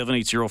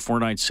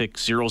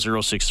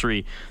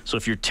 780-496-0063. So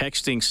if you're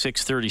texting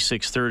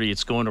 630,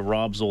 it's going to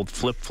Rob's old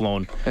flip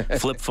phone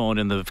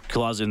in the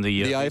closet, in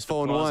the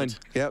iPhone closet.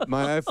 1. Yep,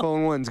 my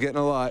iPhone 1's getting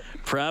a lot.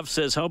 Prav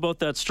says, how about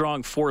that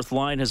strong fourth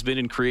line has been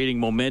in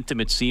creating momentum?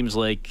 It seems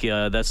like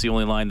that's the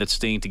only line that's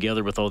staying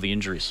together with all the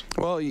injuries.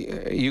 Well,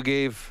 you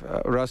gave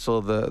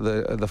Russell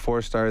the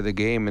 4-star of the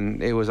game,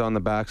 and it was on the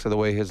backs of the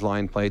way his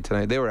line played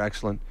tonight. They were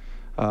excellent.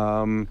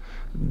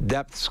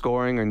 Depth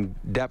scoring and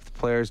depth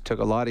players took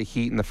a lot of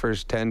heat in the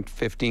first 10,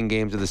 15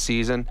 games of the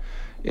season.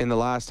 In the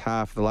last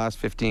half, the last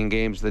 15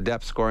 games, the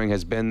depth scoring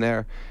has been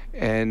there,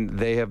 and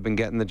they have been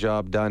getting the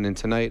job done. And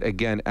tonight,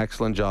 again,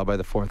 excellent job by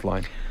the fourth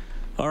line.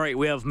 All right,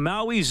 we have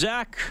Maui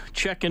Zach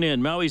checking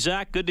in. Maui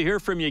Zach, good to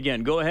hear from you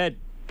again. Go ahead.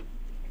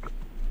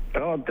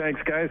 Oh, thanks,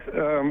 guys.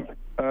 So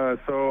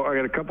I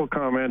got a couple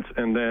comments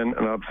and then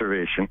an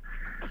observation.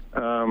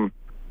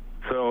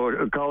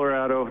 So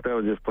Colorado, that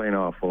was just plain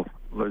awful.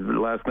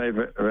 Last night,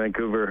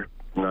 Vancouver,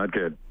 not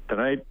good.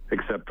 Tonight,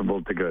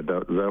 acceptable to good.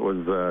 That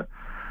was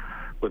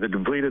with a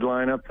depleted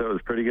lineup. That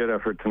was pretty good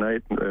effort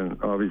tonight,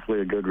 and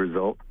obviously a good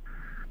result.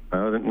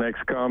 The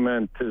next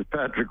comment is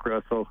Patrick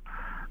Russell.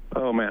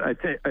 Oh man, I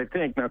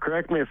think now.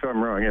 Correct me if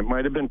I'm wrong. It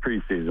might have been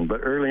preseason, but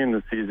early in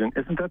the season,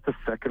 isn't that the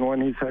second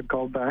one he's had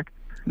called back?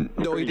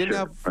 No, he didn't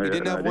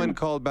have one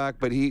called back,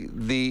 but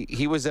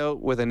he was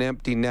out with an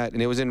empty net,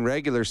 and it was in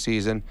regular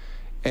season.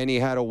 And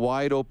he had a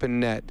wide open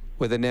net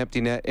with an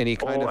empty net, and he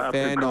kind of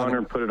fanned on it.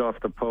 Connor put it off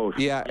the post.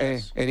 Yeah,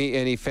 yes. and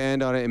he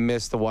fanned on it and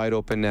missed the wide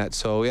open net.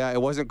 So yeah,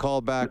 it wasn't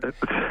called back,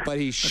 but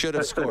he should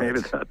have scored. Maybe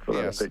that's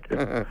what I'm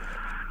thinking.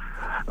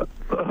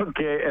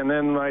 Okay, and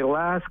then my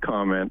last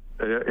comment,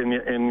 in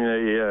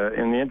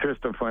the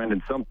interest of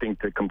finding something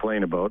to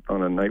complain about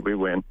on a night we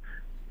win,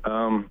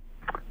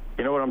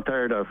 you know what I'm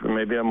tired of?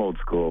 Maybe I'm old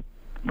school,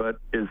 but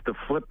is the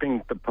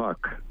flipping the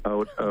puck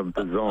out of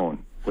the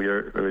zone. We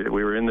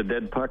were in the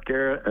dead puck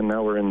era, and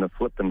now we're in the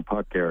flipping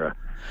puck era.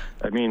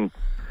 I mean,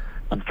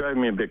 it's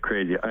driving me a bit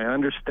crazy. I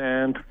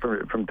understand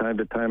from time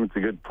to time it's a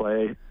good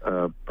play,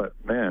 but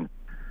man,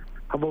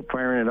 how about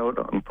firing it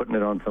out and putting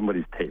it on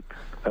somebody's tape?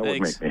 That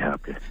would make me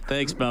happy.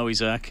 Thanks, Maui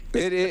Zach.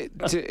 It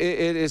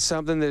is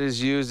something that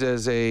is used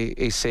as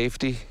a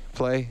safety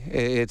play.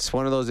 It's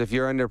one of those, if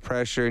you're under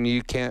pressure and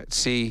you can't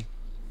see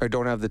or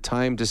don't have the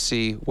time to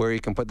see where you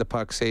can put the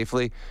puck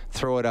safely,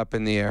 throw it up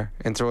in the air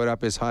and throw it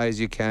up as high as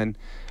you can.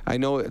 I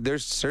know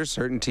there's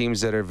certain teams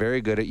that are very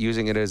good at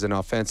using it as an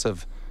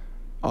offensive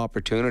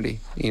opportunity.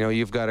 You know,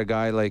 you've got a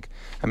guy like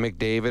a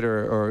McDavid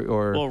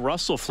or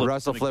Russell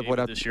Flip went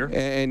up this year,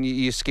 and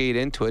you skate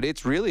into it.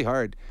 It's really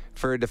hard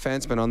for a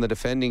defenseman on the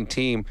defending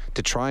team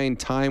to try and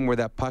time where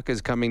that puck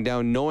is coming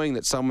down, knowing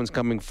that someone's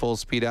coming full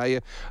speed at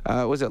you.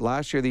 Was it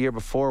last year, the year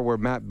before, where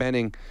Matt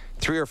Benning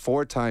 3 or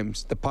 4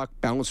 times the puck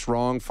bounced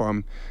wrong for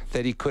him,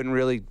 that he couldn't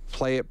really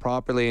play it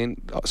properly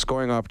and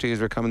scoring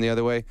opportunities were coming the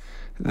other way?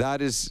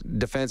 That is,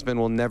 defensemen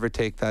will never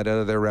take that out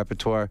of their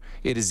repertoire.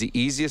 It is the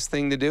easiest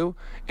thing to do,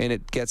 and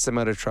it gets them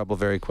out of trouble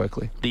very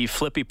quickly. The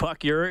flippy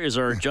puck era is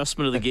our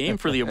adjustment of the game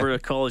for the Alberta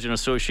College and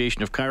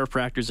Association of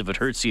Chiropractors. If it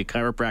hurts, see a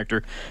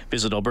chiropractor.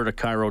 Visit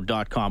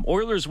albertachiro.com.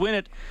 Oilers win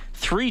it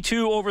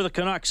 3-2 over the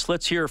Canucks.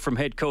 Let's hear from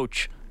head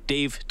coach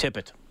Dave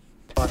Tippett.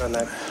 On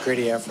that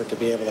gritty effort to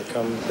be able to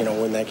come,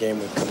 win that game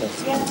with a couple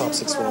of top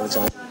 6 forwards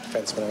on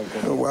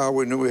defensemen. Well,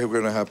 we knew we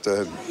were going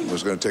to it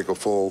was going to take a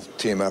full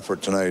team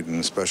effort tonight, and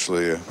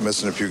especially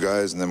missing a few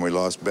guys, and then we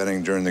lost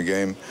Benning during the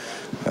game.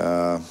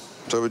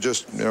 So we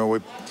just, our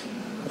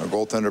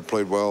goaltender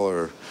played well,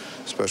 our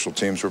special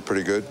teams were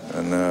pretty good,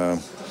 and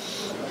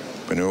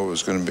we knew it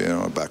was going to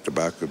be,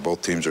 back-to-back.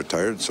 Both teams are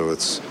tired, so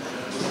it's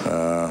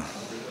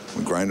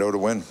we grind out a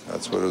win.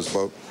 That's what it was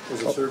about. Was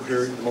the third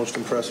period the most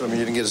impressive? I mean,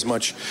 you didn't get as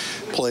much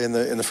play in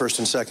the first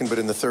and second, but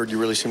in the third, you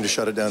really seemed to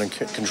shut it down and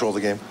control the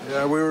game.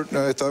 Yeah,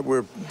 I thought we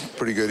were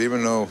pretty good,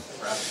 even though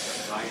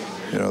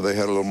they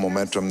had a little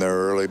momentum there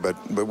early, but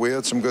we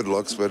had some good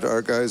looks. But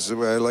our guys,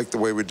 I like the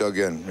way we dug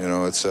in.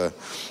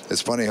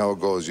 It's funny how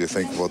it goes. You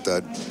think about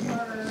that.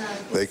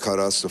 They caught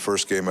us the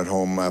first game at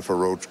home off a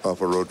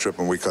road trip,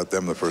 and we caught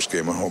them the first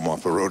game at home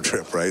off a road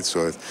trip, right?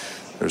 So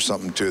there's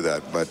something to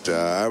that. But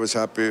I was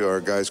happy.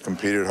 Our guys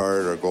competed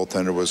hard. Our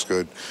goaltender was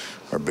good.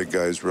 Our big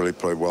guys really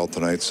played well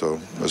tonight. So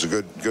it was a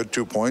good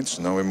 2 points.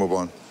 And now we move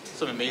on.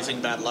 Some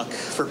amazing bad luck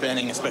for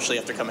Benning, especially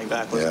after coming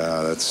back.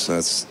 Yeah, that's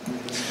a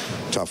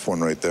tough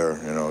one right there.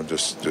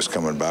 Just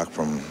coming back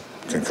from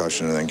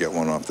concussion and then get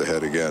one off the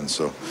head again.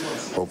 So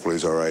hopefully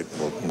he's all right.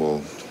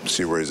 We'll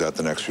see where he's at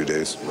the next few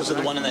days. Was it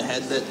the one in the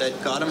head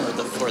that got him,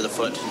 or the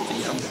foot?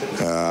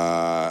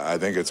 I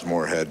think it's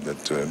more head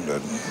that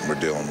we're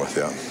dealing with.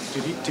 Yeah.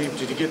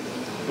 Did he get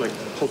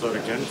pulled out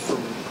again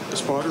from the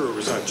spotter, or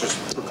was that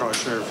just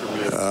precautionary from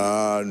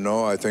you?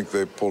 No, I think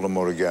they pulled him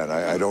out again.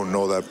 I don't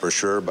know that for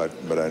sure, but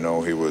I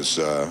know he was.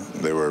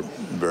 They were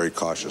very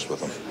cautious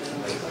with him.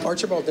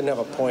 Archibald didn't have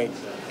a point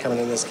coming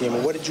in this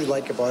game. What did you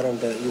like about him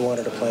that you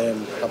wanted to play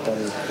him up on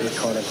the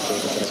corner?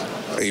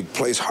 He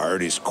plays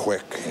hard. He's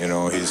quick.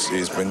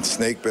 He's been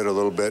snake bit a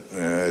little bit.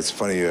 It's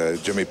funny.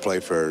 Jimmy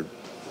Playfair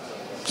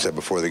said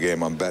before the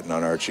game, I'm betting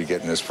on Archie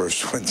getting his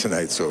first win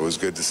tonight, so it was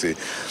good to see.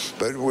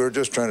 But we're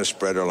just trying to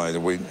spread our lines.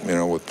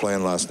 With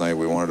playing last night,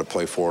 we wanted to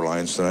play 4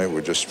 lines tonight.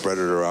 We just spread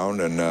it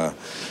around,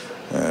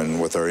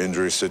 and with our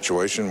injury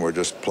situation, we're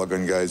just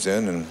plugging guys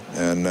in,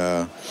 and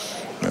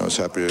I was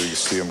happy to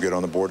see him get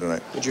on the board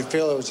tonight. Did you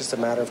feel it was just a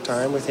matter of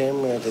time with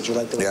him? Did you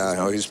like the way? Yeah,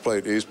 no, he's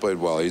played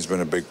well. He's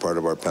been a big part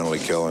of our penalty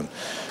kill, and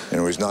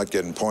he's not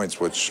getting points,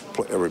 which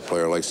every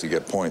player likes to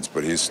get points,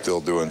 but he's still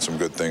doing some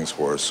good things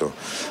for us. So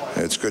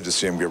it's good to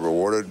see him get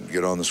rewarded,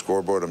 get on the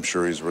scoreboard. I'm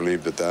sure he's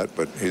relieved at that,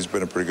 but he's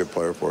been a pretty good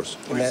player for us.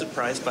 Were you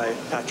surprised by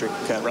Patrick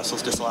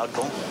Russell's disallowed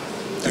goal?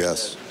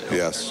 Yes.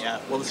 Yeah.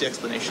 What was the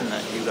explanation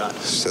that you got?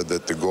 Said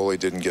that the goalie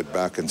didn't get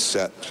back and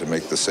set to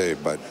make the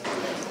save, but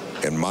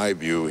in my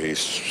view, he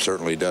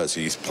certainly does.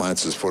 He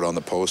plants his foot on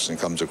the post and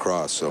comes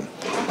across. So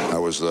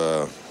that's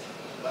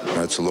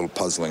a little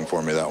puzzling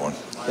for me, that one.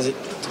 Is it?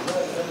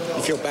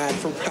 You feel bad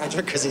for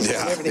Patrick because he's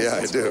doing everything?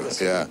 Yeah, I do.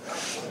 Yeah,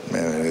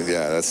 man.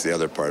 Yeah, that's the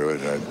other part of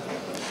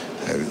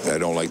it. I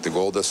don't like the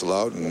goal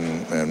disallowed,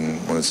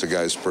 and when it's the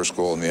guy's first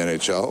goal in the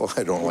NHL,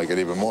 I don't like it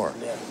even more.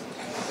 Yeah.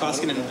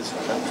 Koskinen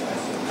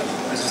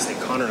I was just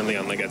thinking, Connor and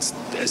Leon,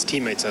 as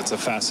teammates, that's the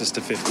fastest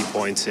to 50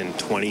 points in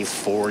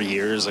 24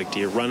 years. Do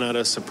you run out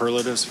of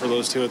superlatives for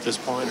those two at this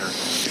point?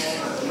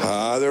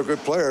 Or? They're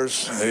good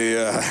players.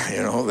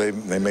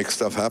 They make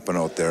stuff happen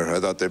out there. I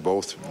thought they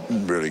both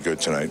really good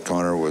tonight.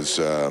 Connor was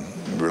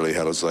really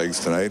had his legs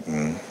tonight,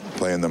 and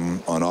playing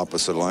them on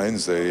opposite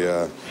lines,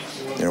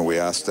 we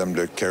asked them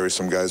to carry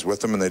some guys with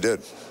them, and they did.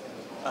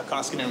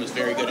 Koskinen was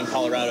very good in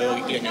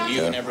Colorado. You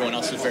and everyone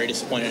else was very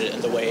disappointed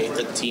in the way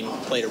that the team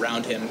played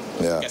around him.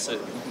 Yeah. I guess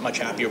much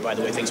happier by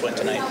the way things went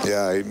tonight.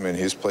 Yeah, I mean,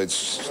 he's played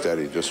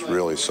steady, just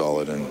really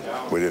solid, and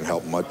we didn't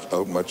help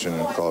much in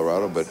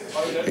Colorado, but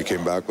he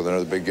came back with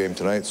another big game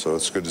tonight, so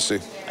it's good to see.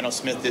 I know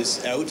Smith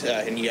is out,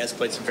 and he has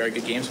played some very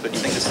good games, but do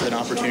you think this is an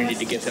opportunity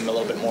to give him a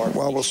little bit more?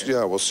 Well, we'll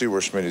see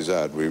where Schmitty's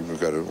at. We'll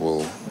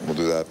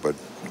do that, but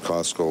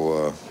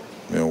Costco.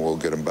 We'll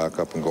get him back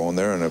up and going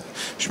there. And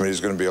if Schmitty's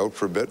going to be out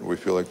for a bit, we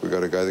feel like we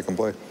got a guy that can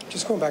play.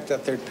 Just going back to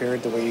that third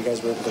period, the way you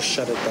guys were able to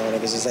shut it down,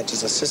 is that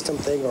just a system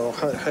thing, or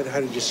how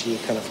did you see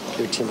kind of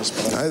your team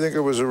respond? I think it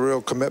was a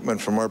real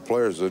commitment from our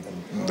players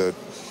that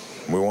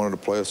we wanted to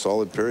play a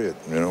solid period.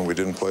 We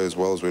didn't play as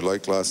well as we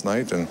liked last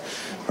night, and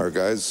our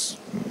guys,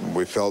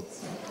 we felt.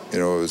 It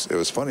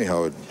was funny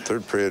how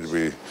third period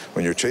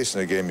when you're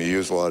chasing a game, you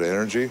use a lot of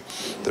energy.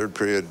 Third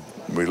period,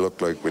 we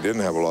looked like we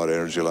didn't have a lot of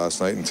energy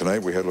last night, and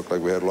tonight we looked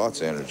like we had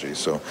lots of energy.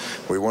 So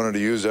we wanted to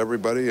use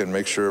everybody and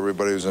make sure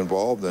everybody was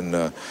involved,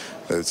 and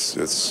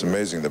it's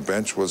amazing. The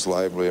bench was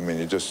lively. I mean,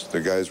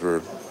 the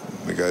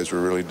guys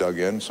were really dug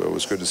in, so it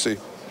was good to see.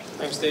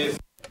 Thanks, Dave.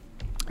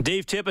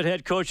 Dave Tippett,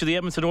 head coach of the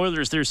Edmonton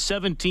Oilers. They're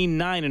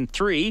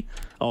 17-9-3.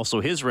 Also,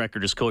 his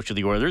record as coach of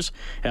the Oilers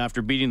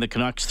after beating the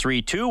Canucks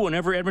 3-2.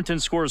 Whenever Edmonton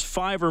scores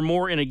 5 or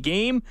more in a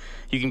game,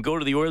 you can go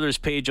to the Oilers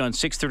page on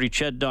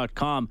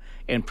 630ched.com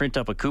and print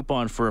up a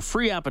coupon for a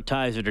free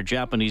appetizer to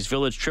Japanese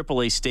Village,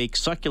 AAA steak,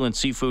 succulent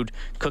seafood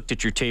cooked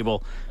at your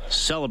table.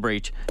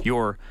 Celebrate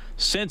your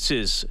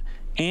senses.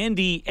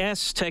 Andy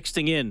S.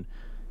 texting in.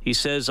 He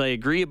says, I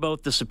agree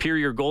about the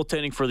superior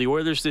goaltending for the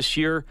Oilers this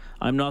year.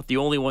 I'm not the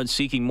only one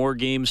seeking more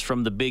games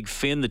from the Big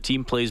Finn. The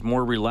team plays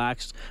more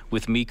relaxed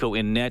with Mikko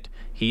in net.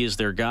 He is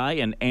their guy.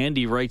 And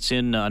Andy writes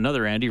in,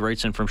 another Andy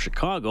writes in from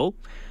Chicago.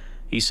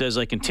 He says,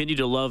 I continue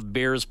to love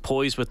Bear's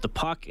poise with the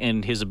puck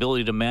and his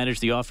ability to manage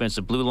the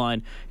offensive blue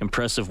line.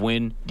 Impressive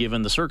win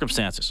given the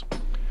circumstances.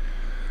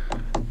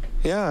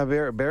 Yeah,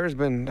 Bear's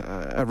been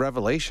a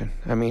revelation.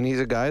 I mean, he's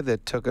a guy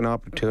that took an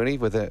opportunity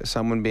with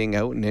someone being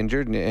out and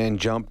injured and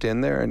jumped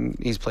in there, and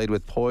he's played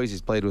with poise,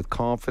 he's played with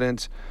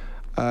confidence.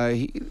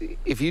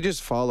 If you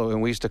just follow,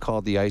 and we used to call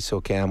it the ISO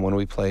cam when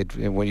we played,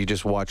 when you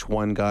just watch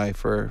one guy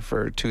for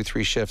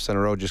 2-3 shifts in a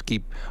row, just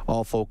keep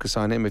all focus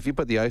on him. If you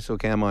put the ISO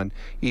cam on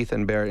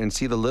Ethan Bear and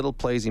see the little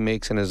plays he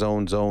makes in his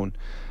own zone,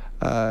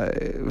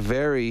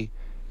 very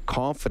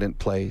confident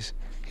plays.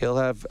 He'll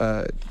have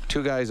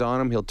 2 guys on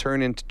him. He'll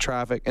turn into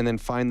traffic and then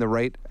find the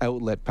right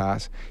outlet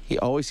pass. He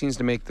always seems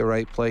to make the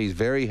right play. He's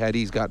very heady.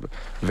 He's got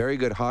very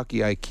good hockey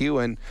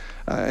IQ.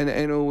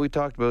 And we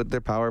talked about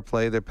their power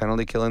play, their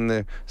penalty killing,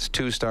 their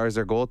 2 stars,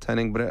 their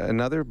goaltending. But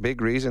another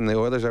big reason the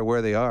Oilers are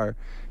where they are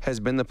has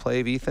been the play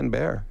of Ethan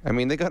Bear. I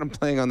mean, they got him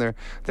playing on their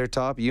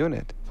top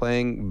unit,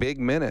 playing big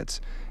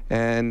minutes.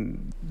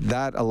 And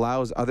that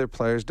allows other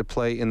players to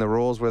play in the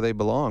roles where they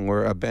belong,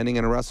 where a Benning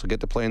and a Russell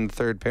get to play in the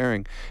third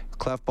pairing.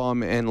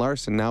 Klefbom and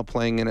Larson now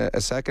playing in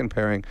a second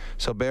pairing.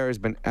 So Bear has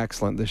been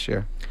excellent this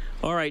year.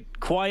 All right,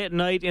 quiet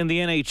night in the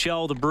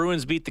NHL. The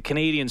Bruins beat the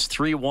Canadiens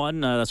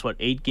 3-1. That's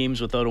 8 games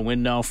without a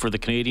win now for the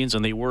Canadiens,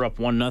 and they were up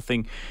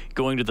 1-0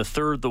 going to the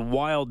third. The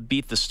Wild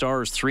beat the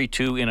Stars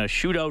 3-2 in a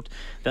shootout.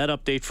 That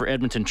update for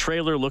Edmonton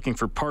Trailer. Looking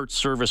for parts,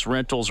 service,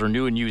 rentals, or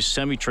new and used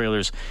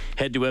semi-trailers,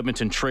 head to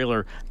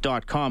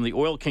edmontontrailer.com. The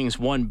Oil Kings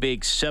won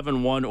big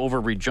 7-1 over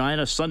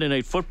Regina. Sunday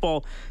Night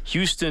Football,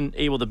 Houston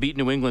able to beat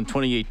New England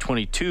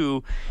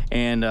 28-22,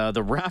 and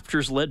the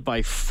Raptors led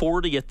by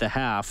 40 at the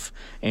half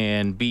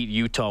and beat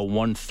Utah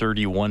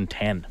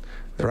 130-110.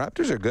 The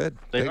Raptors are good.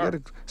 They got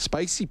a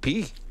Spicy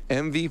P,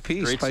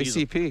 MVP, Great Spicy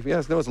season. P.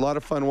 Yes, no, it's a lot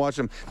of fun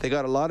watching them. They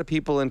got a lot of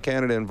people in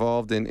Canada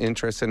involved in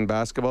interest in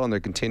basketball, and they're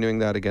continuing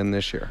that again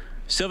this year.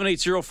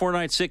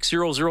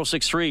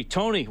 780-496-0063.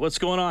 Tony, what's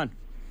going on?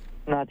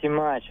 Not too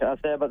much. I'll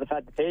say about the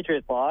fact the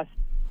Patriots lost.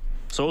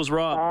 So is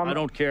Rob. I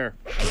don't care.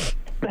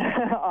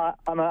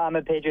 I'm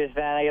a Patriots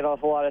fan. I get a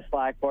lot of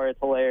slack for it. It's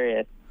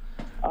hilarious.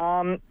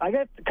 I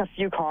got a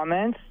few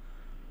comments.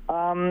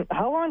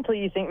 How long until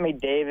you think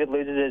McDavid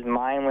loses his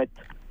mind with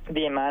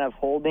the amount of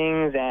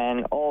holdings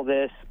and all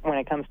this when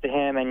it comes to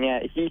him, and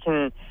yet he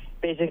can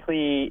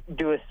basically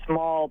do a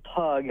small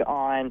tug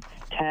on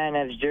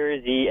Tanev's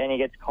jersey and he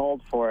gets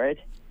called for it?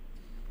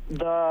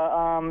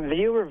 The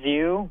video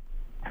review,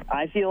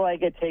 I feel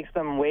like it takes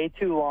them way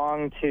too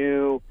long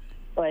to,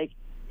 right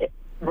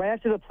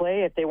after the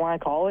play, if they want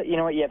to call it, you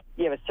know what, you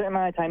have a certain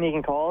amount of time you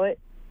can call it.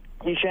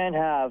 You shouldn't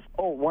have,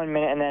 1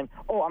 minute, and then,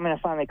 I'm going to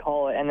finally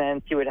call it, and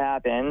then see what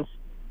happens.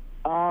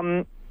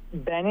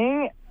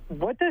 Benning,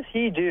 what does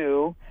he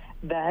do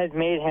that has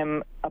made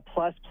him a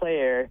plus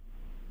player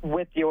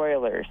with the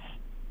Oilers?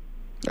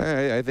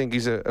 I think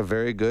he's a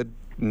very good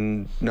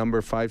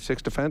number 5-6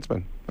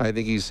 defenseman. I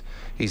think he's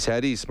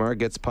heady, he's smart,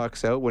 gets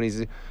pucks out. When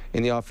he's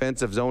in the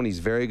offensive zone, he's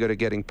very good at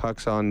getting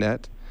pucks on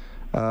net.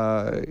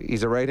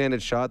 He's a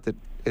right-handed shot that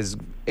is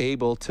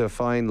able to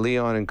find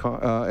Leon and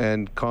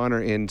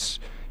Connor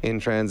in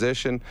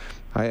transition.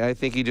 I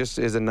think he just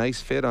is a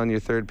nice fit on your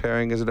third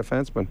pairing as a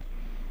defenseman.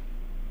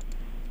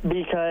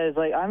 Because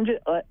I'm just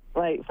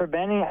for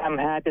Benning, I'm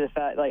happy the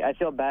fact I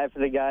feel bad for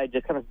the guy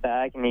just comes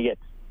back and he gets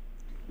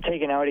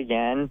taken out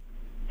again.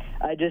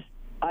 I just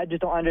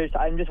don't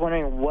understand. I'm just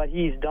wondering what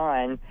he's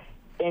done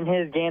in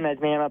his game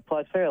that's made him a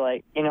plus player.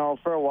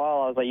 For a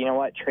while I was like, you know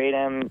what, trade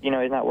him. He's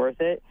not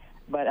worth it.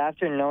 But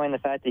after knowing the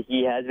fact that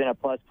he has been a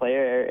plus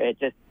player, it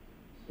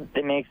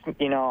makes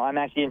I'm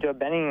actually into a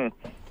Benning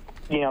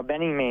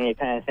mania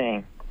kind of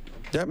thing.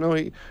 Yeah, no,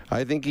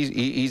 I think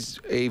he's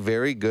a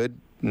very good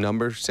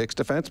number 6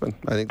 defenseman.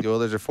 I think the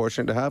Oilers are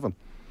fortunate to have him.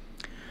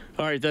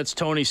 All right, that's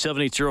Tony,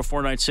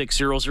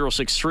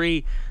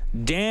 780-496-0063.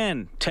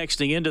 Dan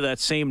texting into that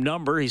same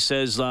number. He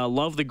says,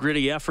 love the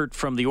gritty effort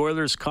from the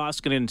Oilers.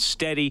 Koskinen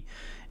steady,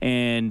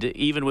 and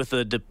even with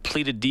a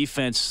depleted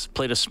defense,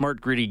 played a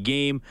smart, gritty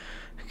game.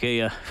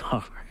 Okay,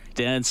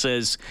 Dan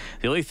says,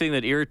 the only thing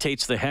that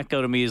irritates the heck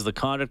out of me is the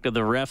conduct of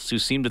the refs who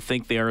seem to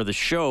think they are the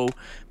show.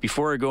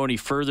 Before I go any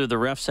further, the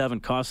refs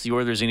haven't cost the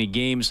Oilers any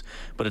games,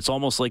 but it's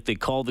almost like they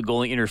called the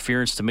goalie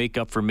interference to make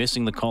up for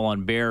missing the call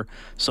on Bear.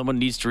 Someone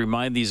needs to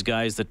remind these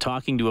guys that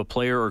talking to a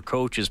player or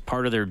coach is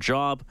part of their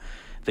job.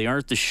 They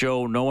aren't the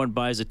show. No one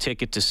buys a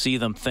ticket to see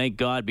them, thank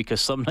God, because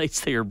some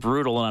nights they are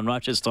brutal, and I'm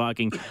not just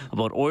talking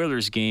about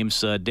Oilers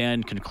games.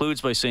 Dan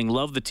concludes by saying,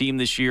 love the team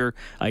this year.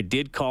 I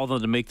did call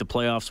them to make the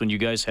playoffs when you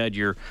guys had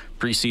your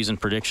preseason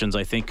predictions.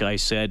 I think I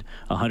said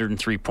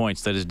 103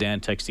 points. That is Dan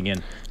texting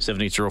in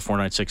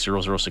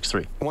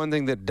 780-496-0063. One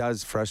thing that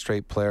does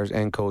frustrate players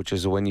and coaches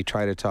is when you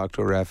try to talk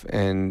to a ref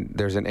and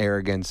there's an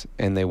arrogance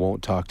and they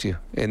won't talk to you.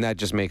 And that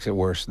just makes it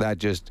worse. That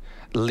just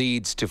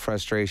leads to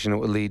frustration. It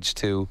leads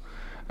to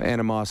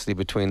animosity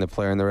between the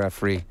player and the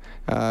referee.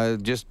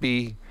 Just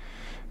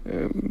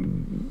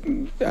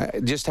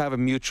have a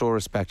mutual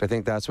respect. I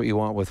think that's what you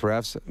want with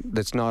refs.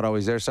 That's not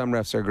always there. Some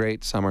refs are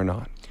great, some are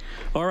not.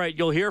 All right,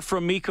 you'll hear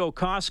from Mikko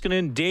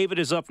Koskinen. David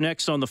is up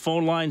next on the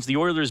phone lines. The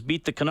Oilers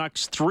beat the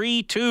Canucks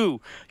 3-2.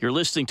 You're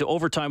listening to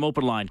Overtime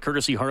Open Line,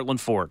 courtesy Heartland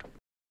Ford.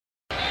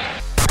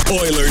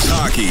 Oilers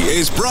hockey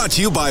is brought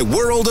to you by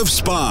World of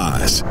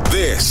Spas.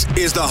 This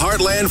is the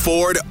Heartland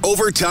Ford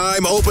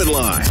Overtime Open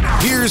Line.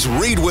 Here's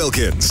Reed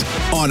Wilkins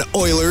on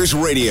Oilers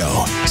Radio,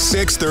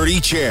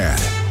 630 CHED.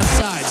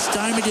 Side,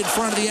 Steinman in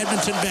front of the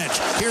Edmonton bench.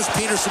 Here's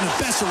Peterson and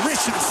Besser.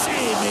 Richard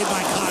save made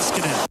by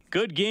Koskinen.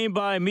 Good game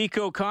by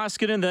Mikko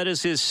Koskinen. That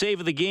is his save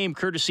of the game,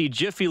 courtesy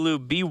Jiffy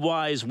Lube, Be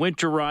Wise,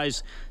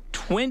 Winterize.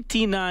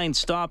 29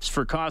 stops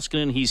for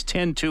Koskinen. He's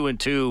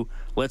 10-2-2.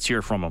 Let's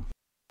hear from him.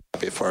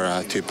 Happy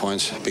for 2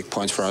 points, big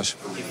points for us.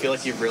 Do you feel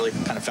like you've really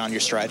kind of found your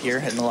stride here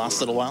in the last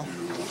little while?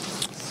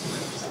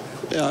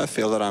 Yeah, I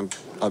feel that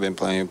I've been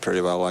playing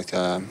pretty well all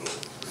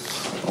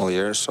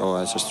year, so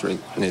I just really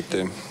need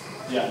to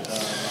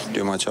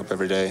do my job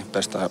every day,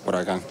 best at what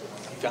I can.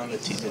 Found that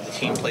the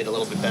team played a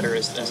little bit better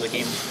as the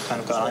game kind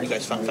of got on. You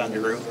guys found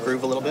your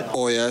groove a little bit?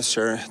 Oh, yeah,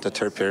 sure. The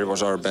third period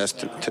was our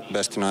best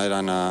tonight,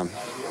 and I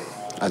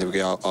think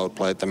we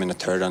outplayed them in the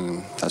third,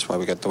 and that's why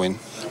we got the win.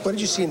 What did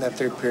you see in that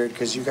third period?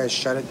 Because you guys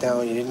shut it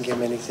down, you didn't give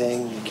them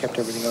anything, you kept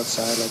everything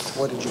outside. Like,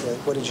 what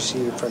did you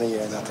see in front of you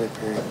in that third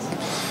period?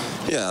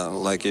 Yeah,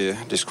 like you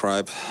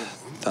described,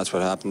 that's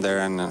what happened there,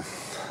 and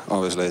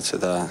obviously it's a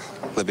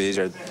little bit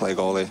easier to play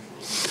goalie.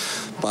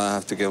 But I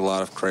have to give a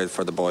lot of credit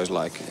for the boys.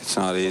 Like, it's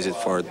not easy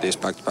for these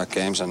back-to-back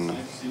games, and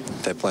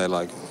they played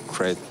like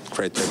great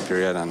third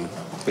period, and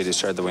we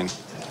deserved the win.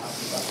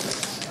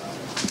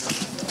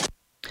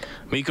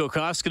 Mikko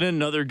Koskinen,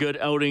 another good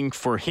outing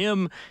for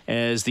him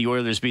as the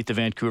Oilers beat the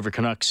Vancouver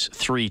Canucks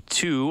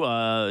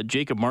 3-2.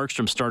 Jacob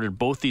Markstrom started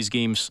both these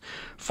games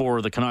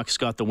for the Canucks,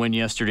 got the win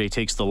yesterday,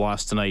 takes the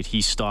loss tonight.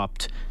 He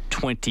stopped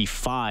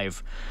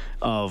 25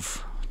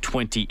 of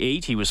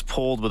 28. He was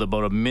pulled with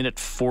about a minute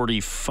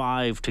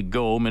 45 to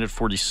go, minute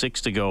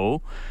 46 to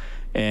go.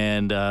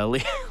 And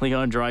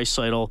Leon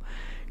Draisaitl,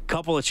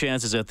 couple of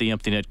chances at the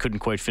empty net, couldn't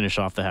quite finish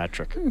off the hat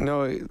trick.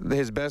 No,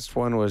 his best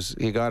one was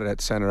he got it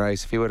at center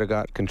ice. If he would have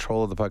got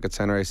control of the puck at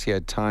center ice, he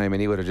had time,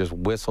 and he would have just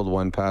whistled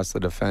one past the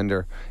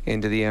defender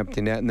into the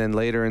empty net. And then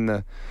later in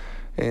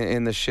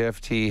the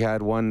shift, he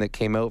had one that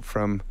came out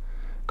from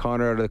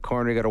Connor out of the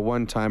corner. He got a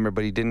one-timer,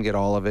 but he didn't get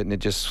all of it, and it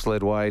just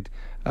slid wide.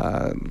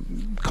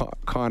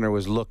 Connor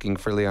was looking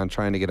for Leon,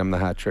 trying to get him the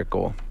hat trick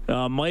goal.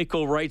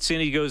 Michael writes in,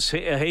 he goes,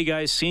 hey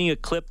guys, seeing a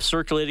clip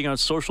circulating on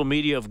social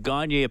media of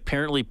Gagner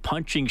apparently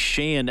punching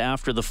Sheahan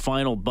after the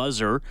final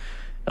buzzer.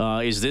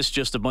 Is this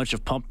just a bunch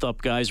of pumped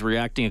up guys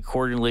reacting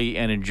accordingly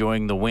and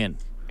enjoying the win?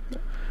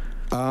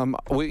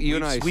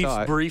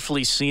 We've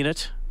briefly seen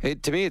it.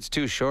 To me, it's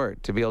too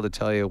short to be able to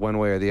tell you one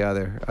way or the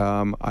other.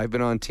 I've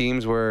been on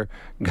teams where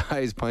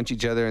guys punch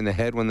each other in the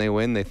head when they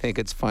win. They think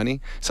it's funny.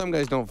 Some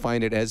guys don't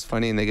find it as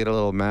funny and they get a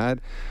little mad.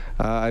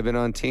 I've been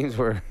on teams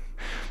where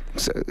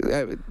that's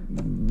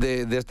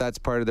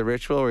part of the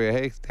ritual where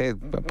hey, I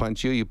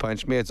punch you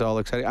punch me. It's all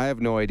exciting. I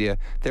have no idea.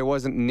 There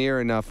wasn't near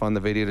enough on the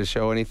video to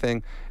show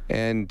anything.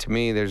 And to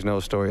me, there's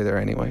no story there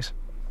anyways.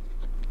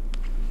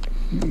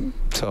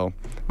 So,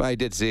 but I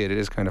did see it. It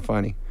is kind of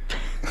funny.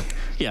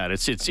 Yeah,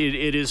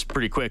 it is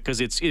pretty quick because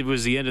it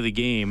was the end of the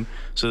game,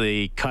 so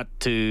they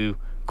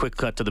quick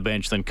cut to the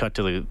bench, then cut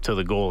to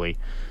the goalie.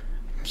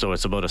 So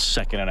it's about a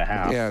second and a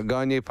half. Yeah,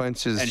 Gagner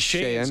punches and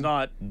Sheahan's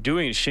not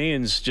doing it.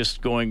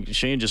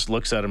 Sheahan just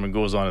looks at him and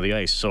goes onto the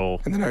ice. So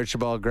and then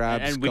Archibald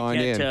grabs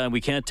Gagner. We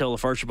can't tell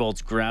if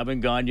Archibald's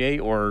grabbing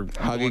Gagner or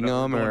hugging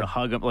him or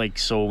hug him. Like,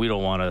 so we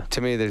don't want to.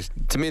 To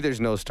me, there's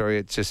no story.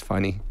 It's just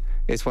funny.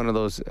 It's one of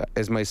those,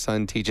 as my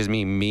son teaches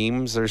me,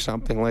 memes or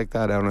something like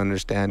that. I don't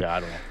understand. Yeah, I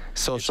don't know.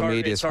 Social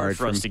media is hard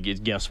for us to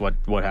guess what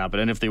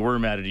happened. And if they were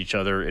mad at each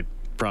other, it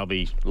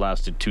probably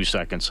lasted 2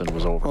 seconds and it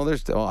was over.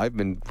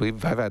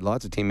 I've had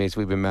lots of teammates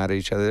we've been mad at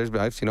each other.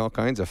 I've seen all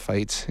kinds of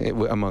fights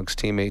amongst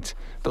teammates.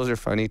 Those are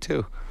funny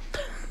too.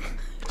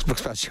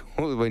 Especially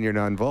when you're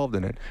not involved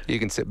in it. You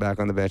can sit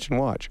back on the bench and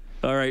watch.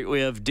 All right,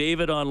 we have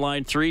David on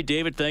line 3.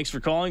 David, thanks for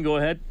calling. Go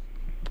ahead.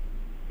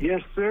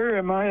 Yes, sir.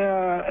 Am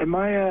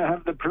I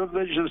have the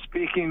privilege of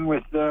speaking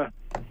with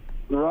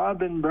Rob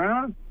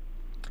Brown?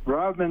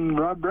 Rob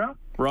Brown?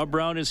 Rob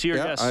Brown is here,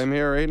 yes. I'm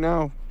here right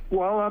now.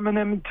 Well, I'm an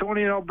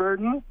Edmontonian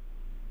Albertan.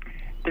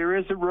 There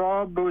is a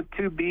Rob with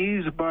 2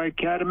 B's by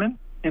Catamount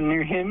in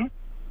near Hinton.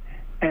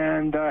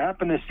 And I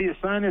happened to see a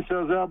sign that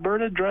says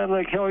Alberta, drive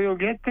like hell you'll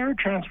get there,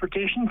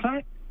 transportation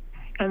sign.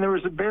 And there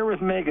was a bear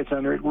with maggots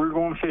under it. We're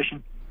going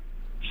fishing.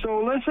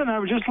 So listen, I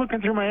was just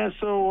looking through my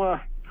SO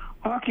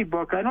hockey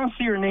book. I don't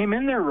see your name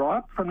in there,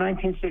 Rob, from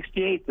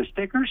 1968. The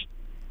stickers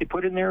you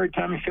put in there every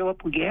time you fill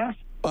up with gas.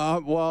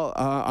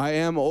 I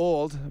am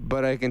old,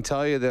 but I can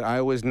tell you that I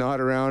was not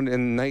around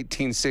in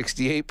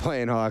 1968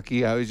 playing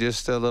hockey. I was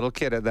just a little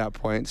kid at that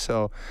point.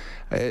 So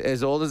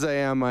as old as I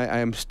am, I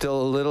am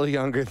still a little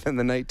younger than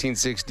the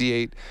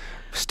 1968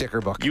 sticker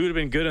book. You would have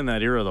been good in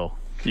that era, though.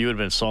 You would have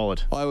been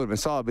solid. Well, I would have been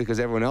solid because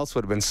everyone else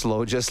would have been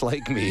slow just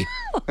like me.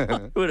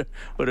 would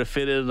have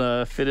fitted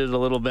a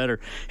little better.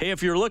 Hey,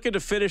 if you're looking to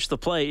finish the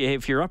play,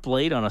 if you're up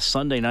late on a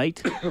Sunday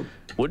night,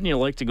 wouldn't you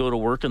like to go to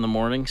work in the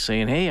morning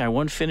saying, hey, I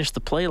won finish the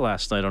play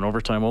last night on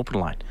Overtime Open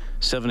Line,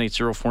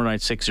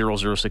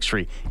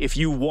 780-496-0063. If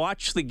you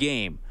watch the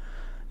game,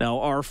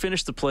 now our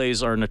finish the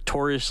plays are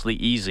notoriously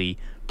easy,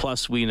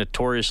 plus we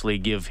notoriously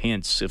give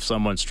hints if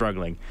someone's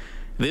struggling.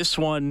 This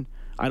one,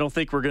 I don't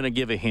think we're going to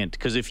give a hint,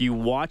 because if you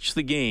watch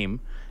the game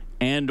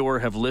and or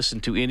have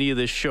listened to any of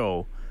this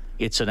show,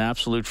 it's an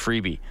absolute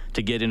freebie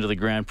to get into the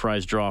grand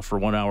prize draw for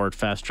 1 hour at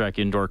Fast Track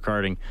Indoor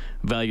Karting,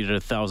 valued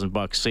at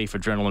 $1,000. Safe,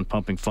 adrenaline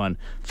pumping fun.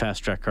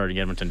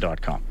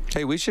 FastTrackKartingEdmonton.com.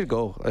 Hey, we should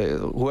go.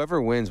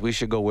 Whoever wins, we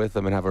should go with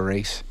them and have a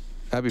race.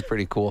 That'd be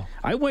pretty cool.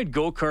 I went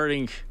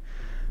go-karting,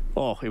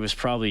 it was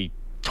probably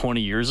 20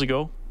 years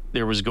ago.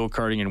 There was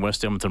go-karting in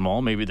West Edmonton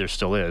Mall. Maybe there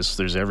still is.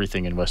 There's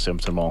everything in West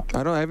Edmonton Mall.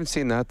 I haven't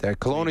seen that there.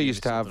 Kelowna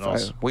used to have.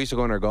 We used to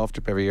go on our golf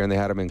trip every year, and they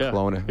had them in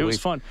Kelowna. It was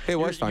fun. It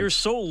was fun. You're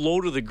so low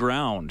to the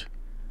ground,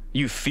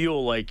 you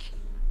feel like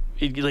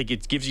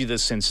it gives you the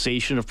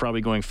sensation of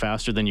probably going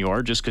faster than you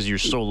are, just because you're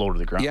so low to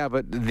the ground. Yeah,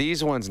 but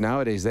these ones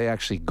nowadays, they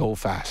actually go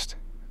fast.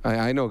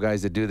 I know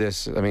guys that do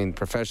this. I mean,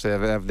 professionally,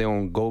 they have their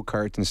own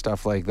go-karts and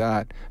stuff like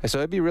that. So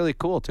it'd be really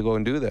cool to go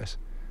and do this.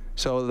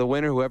 So the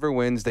winner, whoever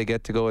wins, they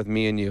get to go with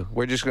me and you.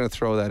 We're just going to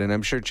throw that in.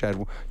 I'm sure Chad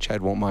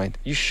won't mind.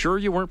 You sure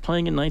you weren't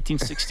playing in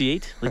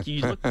 1968? Like,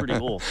 you look pretty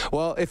old.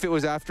 Well, if it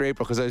was after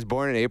April, because I was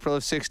born in April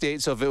of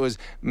 68, so if it was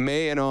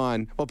May and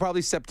on, well,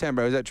 probably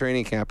September. I was at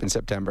training camp in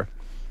September.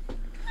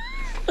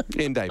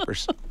 In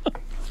diapers.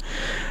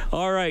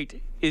 All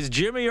right. Is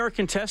Jimmy our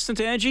contestant,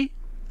 Angie?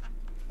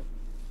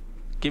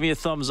 Give me a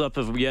thumbs up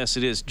if yes,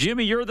 it is.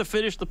 Jimmy, you're the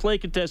finish the play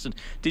contestant.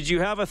 Did you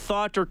have a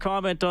thought or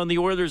comment on the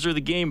Oilers or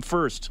the game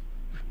first?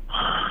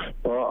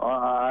 Well,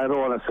 I don't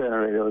want to say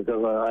anything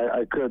because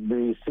I could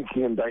be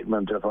seeking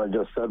indictment if I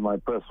just said my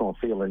personal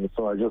feelings.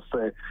 So I just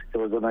say it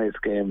was a nice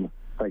game.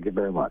 Thank you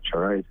very much. All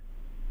right.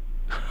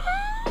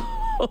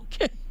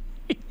 Okay.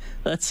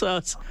 That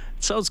sounds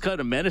kind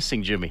of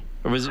menacing, Jimmy.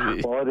 Or was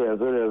it... Well, it is.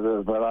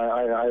 But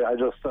I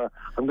just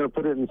I'm going to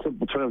put it in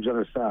simple terms. You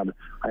understand?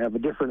 I have a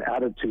different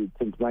attitude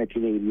since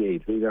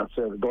 1988. We don't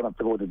have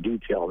to go into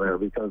detail there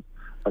because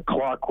the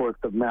clockwork,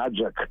 the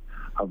magic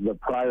of the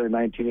prior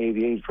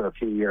 1988 for a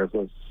few years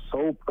was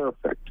so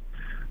perfect.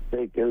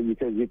 Because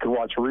you could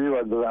watch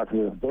reruns of that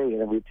to this day,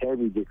 and every time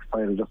you'd be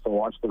excited just to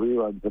watch the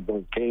reruns of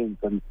those games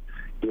in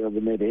the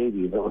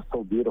mid-'80s. It was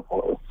so beautiful.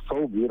 It was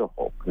so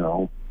beautiful,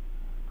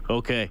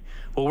 Okay.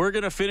 Well, we're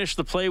going to finish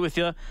the play with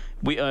you.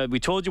 We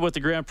told you what the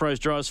grand prize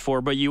draw is for,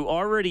 but you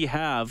already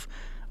have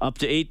up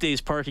to 8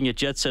 days parking at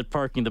Jet Set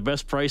Parking, the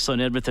best price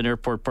on Edmonton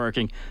Airport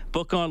parking.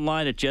 Book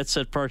online at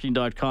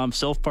jetsetparking.com.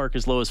 Self-park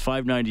as low as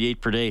 $5.98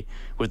 per day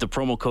with the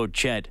promo code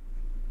CHED.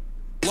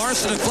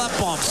 Larson and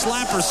Klefbom,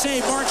 slapper,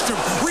 save, Markstrom,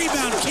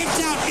 rebound, kicked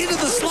out into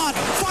the slot,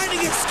 finding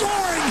it,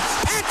 scoring,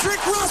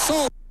 Patrick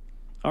Russell.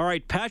 All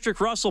right,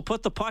 Patrick Russell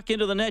put the puck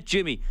into the net,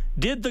 Jimmy.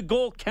 Did the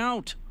goal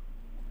count?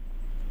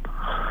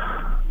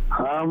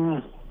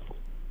 I'm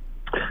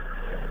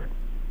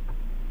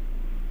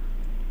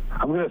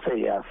going to say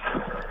yes.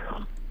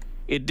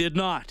 It did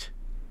not.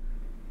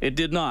 It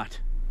did not.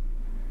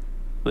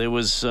 It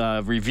was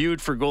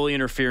reviewed for goalie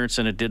interference,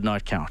 and it did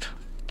not count.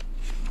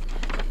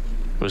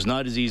 It was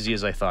not as easy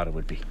as I thought it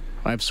would be.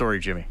 I'm sorry,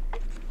 Jimmy.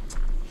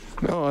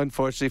 No,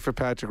 unfortunately for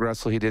Patrick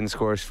Russell, he didn't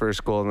score his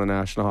first goal in the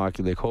National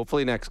Hockey League.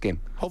 Hopefully next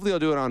game. Hopefully he'll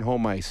do it on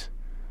home ice.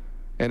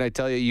 And I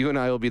tell you, you and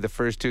I will be the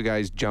first two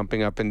guys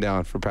jumping up and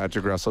down for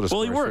Patrick Russell to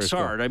score. Well, he works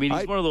hard. Goal. I mean,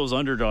 he's one of those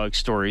underdog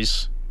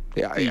stories.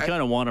 Yeah, you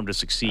kind of want him to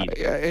succeed.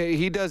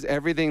 He does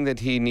everything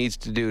that he needs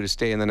to do to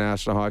stay in the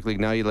National Hockey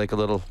League. Now you like a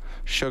little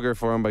sugar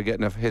for him by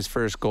getting his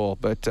first goal.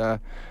 But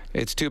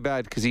it's too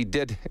bad because he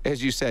did,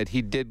 as you said,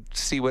 he did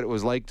see what it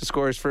was like to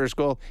score his first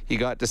goal. He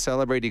got to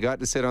celebrate. He got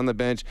to sit on the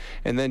bench.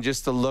 And then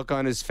just the look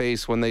on his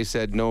face when they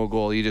said no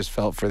goal, you just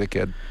felt for the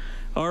kid.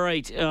 All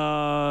right.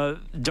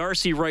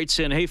 Darcy writes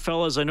in, hey,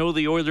 fellas, I know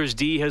the Oilers'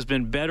 D has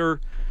been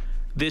better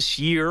this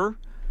year,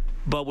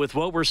 but with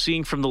what we're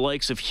seeing from the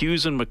likes of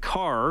Hughes and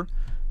Makar,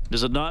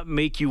 Does it not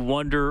make you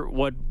wonder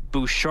what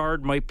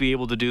Bouchard might be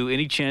able to do?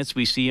 Any chance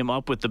we see him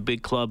up with the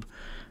big club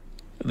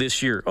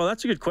this year? Oh,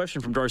 that's a good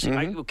question from Darcy.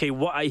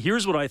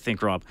 Here's what I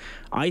think, Rob.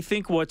 I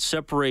think what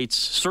separates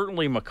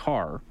certainly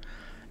Makar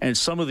and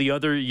some of the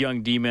other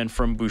young D-men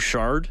from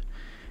Bouchard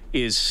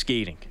is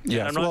skating.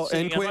 Yeah, I'm not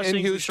saying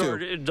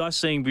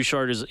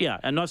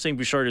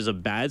Bouchard is a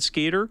bad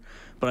skater,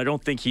 but I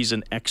don't think he's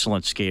an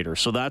excellent skater.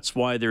 So that's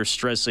why they're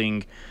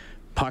stressing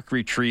puck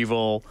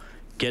retrieval,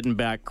 getting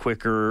back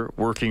quicker,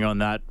 working on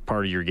that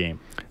part of your game.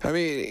 I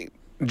mean,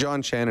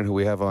 John Shannon, who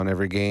we have on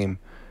every game,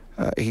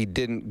 he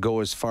didn't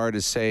go as far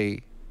to say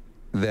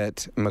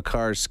that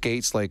Makar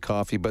skates like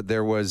coffee, but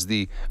there was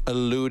the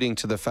alluding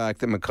to the fact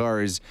that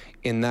Makar is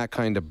in that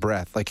kind of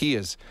breath. Like, he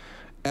is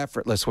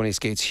effortless when he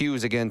skates.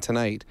 Hughes again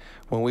tonight,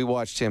 when we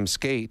watched him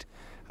skate,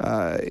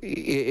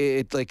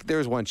 there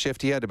was one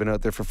shift he had to have been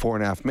out there for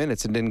 4.5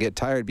 minutes and didn't get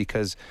tired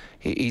because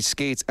he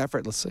skates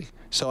effortlessly.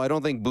 So I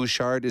don't think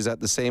Bouchard is at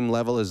the same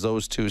level as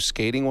those two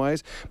skating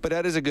wise, but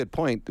that is a good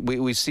point.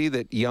 We see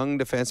that young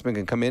defensemen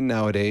can come in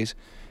nowadays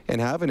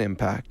and have an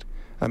impact.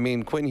 I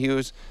mean, Quinn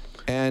Hughes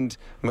and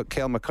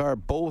Cale Makar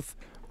both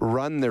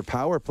run their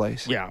power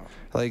plays. Yeah.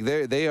 Like,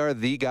 they are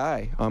the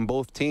guy on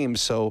both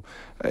teams. So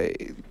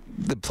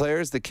the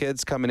players, the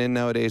kids coming in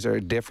nowadays are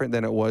different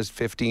than it was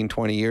 15,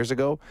 20 years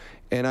ago.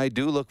 And I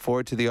do look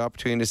forward to the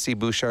opportunity to see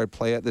Bouchard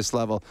play at this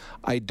level.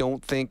 I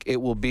don't think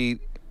it will be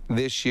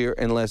this year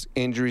unless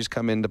injuries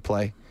come into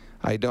play.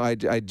 I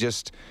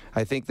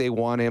think they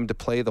want him to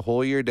play the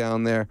whole year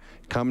down there,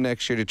 come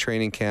next year to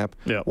training camp,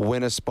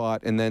 win a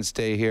spot, and then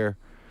stay here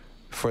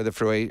for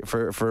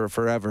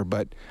forever.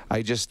 But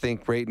I just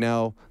think right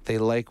now they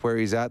like where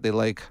he's at. They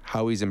like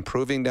how he's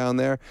improving down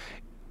there,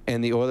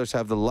 and the Oilers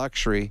have the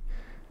luxury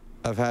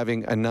of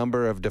having a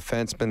number of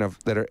defensemen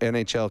that are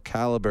NHL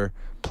caliber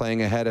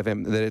playing ahead of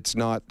him, that it's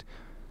not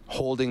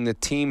holding the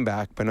team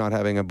back by not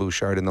having a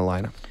Bouchard in the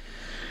lineup.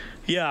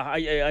 Yeah,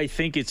 I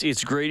think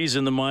it's great he's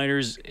in the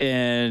minors,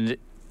 and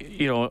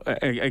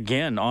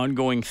again,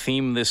 ongoing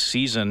theme this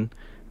season,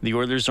 the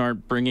Oilers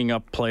aren't bringing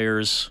up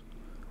players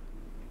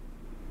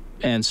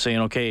and saying,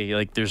 okay,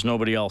 like, there's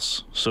nobody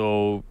else,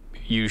 so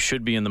you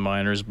should be in the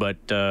minors,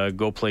 but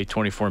go play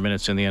 24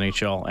 minutes in the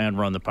NHL and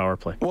run the power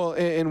play. Well,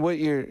 and what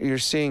you're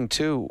seeing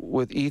too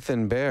with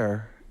Ethan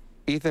Bear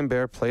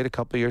played a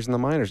couple of years in the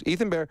minors.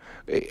 Ethan Bear,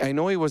 I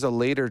know he was a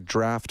later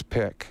draft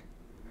pick.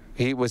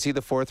 Was he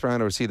the 4th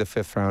rounder or was he the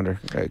 5th rounder?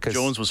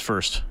 Jones was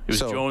first. It was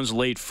Jones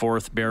late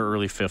 4th, Bear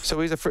early 5th.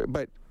 So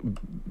but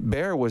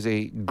Bear was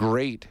a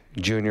great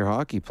junior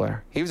hockey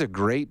player. He was a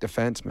great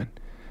defenseman.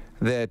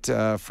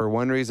 That for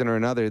one reason or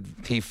another,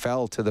 he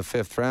fell to the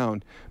 5th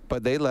round.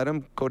 But they let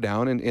him go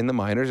down in the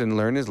minors and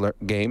learn his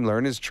game,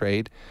 learn his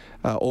trade,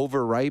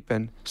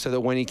 over-ripen, so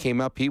that when he came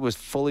up, he was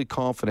fully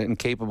confident and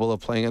capable of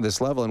playing at this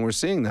level. And we're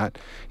seeing that.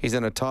 He's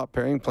in a top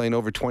pairing, playing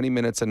over 20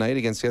 minutes a night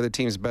against the other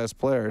team's best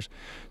players.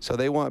 So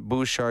they want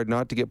Bouchard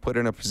not to get put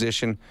in a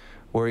position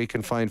where he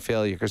can find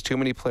failure, because too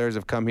many players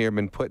have come here and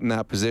been put in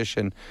that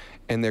position,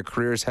 and their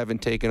careers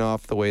haven't taken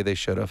off the way they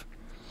should have.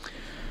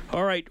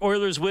 All right,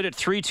 Oilers win at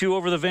 3-2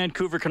 over the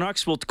Vancouver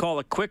Canucks. We'll call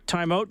a quick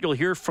timeout. You'll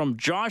hear from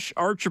Josh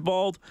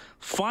Archibald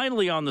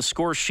finally on the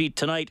score sheet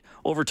tonight.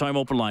 Overtime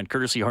Open Line,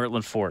 courtesy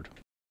Heartland Ford.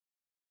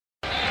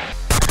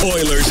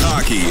 Oilers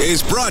hockey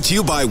is brought to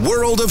you by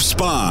World of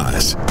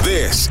Spas.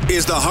 This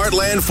is the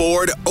Heartland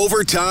Ford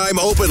Overtime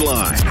Open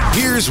Line.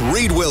 Here's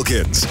Reed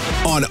Wilkins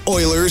on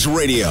Oilers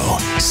Radio,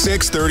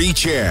 630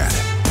 CHED.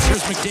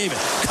 Here's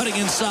McDavid cutting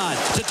inside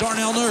to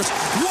Darnell Nurse.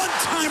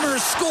 One-timer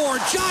score.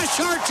 Josh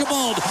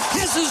Archibald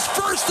has his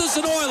first as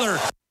an Oiler.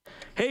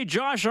 Hey,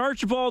 Josh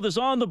Archibald is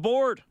on the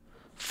board.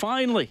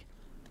 Finally.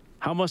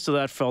 How much of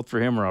that felt for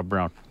him, Rob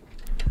Brown?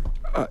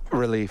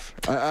 Relief.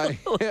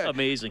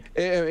 Amazing.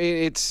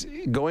 It's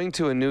going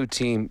to a new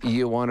team.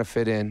 You want to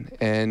fit in,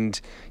 and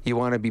you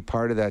want to be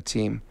part of that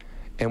team.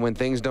 And when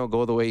things don't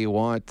go the way you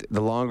want,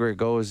 the longer it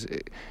goes,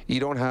 you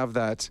don't have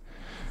that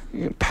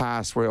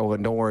past where,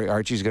 don't worry,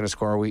 Archie's going to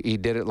score. He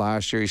did it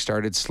last year. He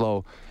started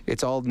slow.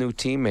 It's all new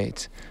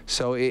teammates.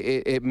 So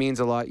it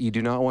means a lot. You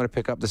do not want to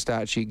pick up the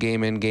stat sheet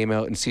game in, game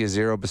out, and see a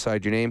 0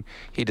 beside your name.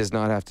 He does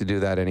not have to do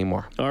that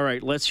anymore. All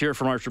right, let's hear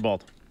from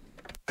Archibald.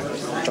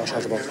 Josh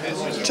Archibald.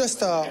 Just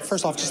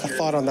first off, just a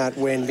thought on that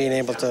win, being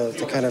able to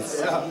kind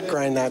of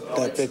grind that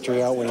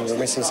victory out when you were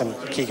missing some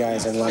key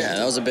guys in line. Yeah,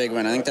 that was a big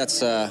win. I think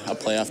that's a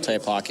playoff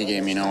type hockey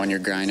game, when you're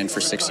grinding for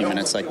 60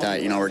 minutes like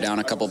that. We're down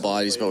a couple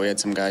bodies, but we had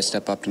some guys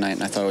step up tonight,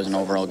 and I thought it was an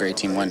overall great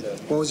team win.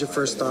 What was your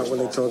first thought when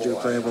they told you to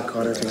play with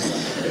Connor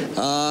tonight?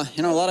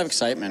 A lot of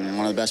excitement.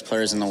 One of the best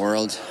players in the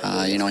world.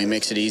 He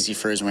makes it easy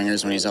for his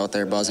wingers when he's out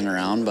there buzzing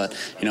around, but,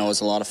 it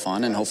was a lot of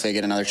fun, and hopefully I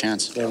get another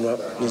chance. And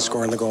you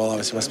scoring the goal,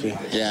 obviously, must be.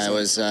 Yeah, it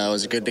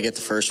was good to get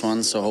the first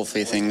one, so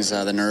hopefully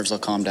the nerves will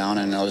calm down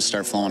and it'll just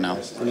start flowing now.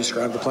 Can you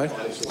describe the play?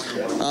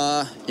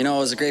 It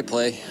was a great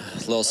play. A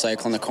little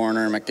cycle in the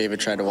corner. McDavid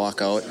tried to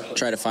walk out,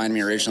 tried to find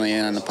me originally,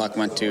 and the puck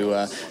went to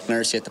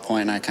Nursey at the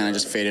point, and I kind of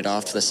just faded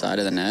off to the side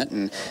of the net,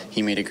 and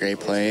he made a great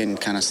play and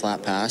kind of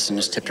slap pass and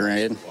just tipped it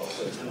right in.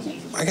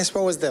 I guess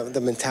what was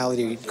the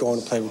mentality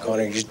going to play with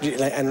Connor?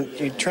 And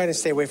you try to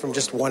stay away from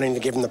just wanting to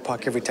give him the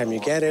puck every time you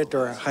get it,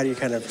 or how do you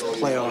kind of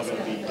play off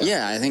him?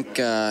 Yeah, I think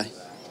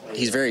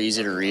he's very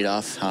easy to read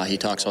off. He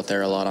talks out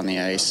there a lot on the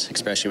ice,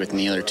 especially with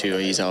Nealer too.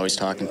 He's always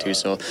talking to.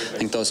 So I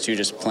think those two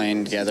just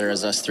playing together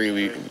as us three,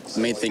 we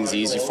made things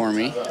easy for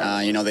me.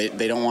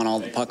 They don't want all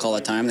the puck all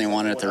the time. They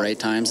want it at the right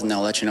times, and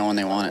they'll let you know when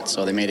they want it.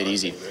 So they made it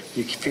easy.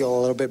 You feel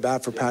a little bit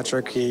bad for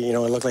Patrick. It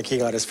looked like he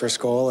got his first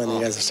goal, and you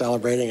guys are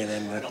celebrating, and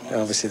then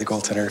obviously the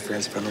goaltender for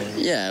his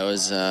penalty. Yeah, it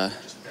was.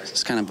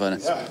 It's kind of a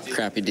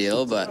crappy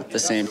deal, but at the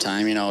same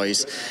time,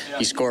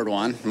 he scored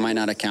one. Might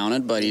not have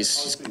counted, but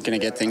he's going to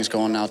get things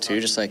going now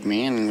too, just like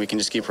me, and we can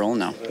just keep rolling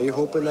now. Are you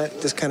hoping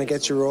that this kind of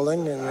gets you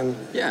rolling?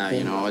 Yeah,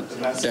 it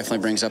definitely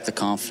brings up the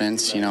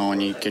confidence, when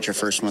you get your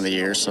first one of the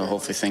year, so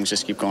hopefully things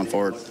just keep going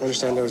forward. I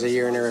understand there was a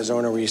year in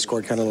Arizona where you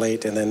scored kind of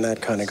late, and then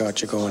that kind of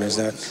got you going. Is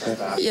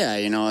that? Yeah,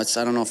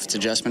 I don't know if it's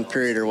adjustment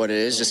period or what it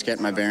is, just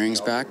getting my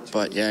bearings back,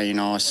 but yeah,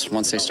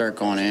 once they start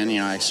going in,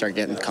 I start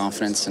getting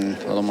confidence and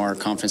a little more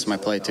confidence in my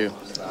play too.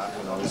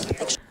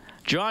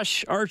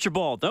 Josh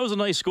Archibald, that was a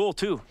nice goal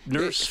too.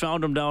 Nurse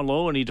found him down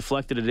low and he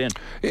deflected it in.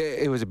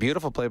 It was a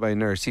beautiful play by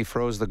Nurse. He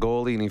froze the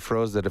goalie and he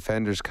froze the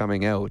defenders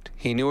coming out.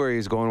 He knew where he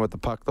was going with the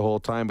puck the whole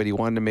time, but he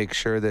wanted to make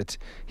sure that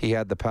he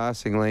had the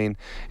passing lane,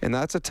 and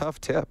that's a tough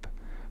tip.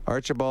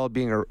 Archibald,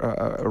 being a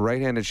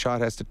right-handed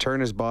shot, has to turn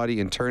his body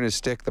and turn his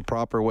stick the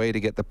proper way to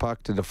get the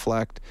puck to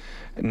deflect.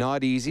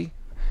 Not easy.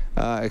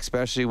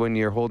 Especially when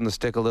you're holding the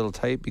stick a little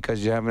tight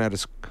because you haven't had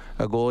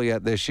a goal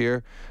yet this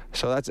year.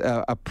 So that's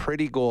a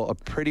pretty goal, a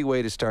pretty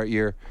way to start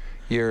your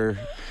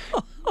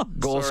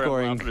goal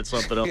scoring.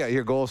 Yeah,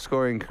 your goal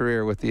scoring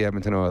career with the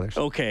Edmonton Oilers.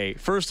 Okay,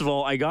 first of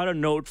all, I got a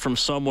note from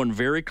someone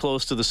very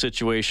close to the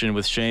situation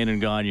with Shane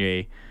and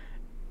Gagne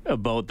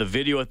about the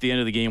video at the end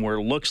of the game where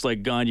it looks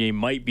like Gagne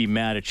might be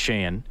mad at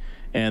Shane.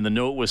 And the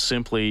note was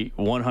simply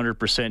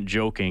 100%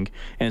 joking.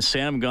 And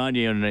Sam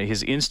Gagne on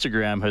his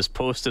Instagram has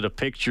posted a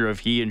picture of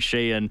he and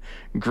Sheahan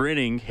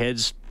grinning,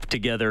 heads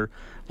together,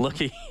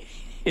 looking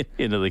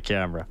into the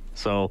camera.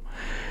 So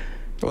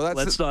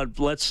let's not.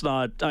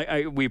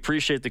 We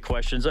appreciate the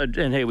questions, and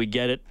hey, we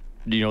get it.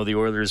 The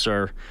Oilers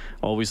are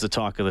always the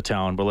talk of the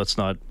town, but let's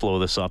not blow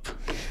this up.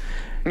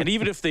 And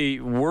even if they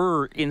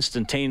were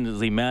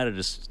instantaneously mad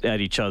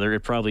at each other,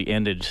 it probably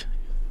ended.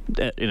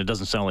 And it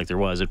doesn't sound like there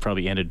was. It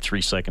probably ended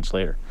 3 seconds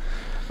later.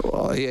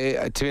 Well,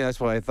 yeah, to me, that's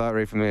what I thought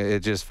right from the.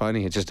 It's just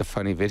funny. It's just a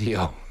funny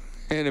video.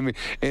 And I mean,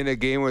 in a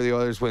game where the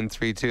Oilers win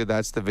 3-2,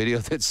 that's the video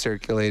that's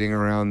circulating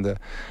around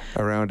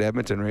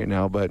Edmonton right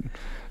now. But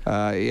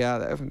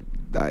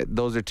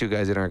those are two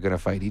guys that aren't going to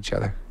fight each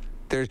other.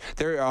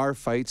 There are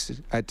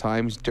fights at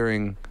times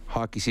during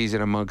hockey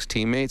season amongst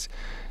teammates.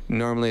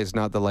 Normally, it's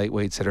not the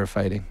lightweights that are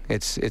fighting.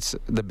 It's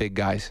the big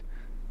guys.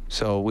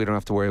 So we don't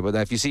have to worry about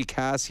that. If you see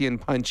Cassian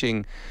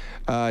punching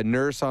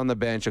Nurse on the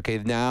bench, okay,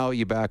 now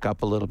you back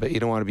up a little bit. You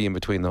don't want to be in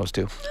between those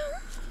two.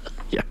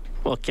 Yeah.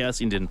 Well,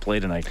 Cassian didn't play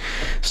tonight.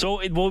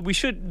 So, we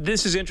should.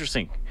 This is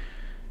interesting.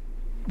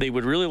 They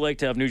would really like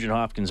to have Nugent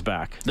Hopkins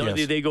back.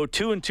 Yes. They go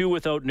 2-2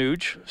 without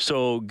Nuge,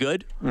 so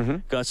good. Mm-hmm.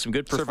 Got some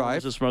good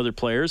performances from other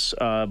players,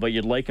 but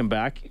you'd like him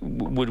back.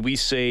 Would we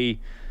say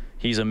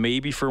he's a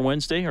maybe for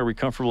Wednesday? Are we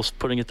comfortable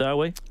putting it that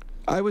way?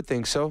 I would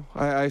think so.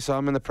 I saw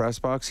him in the press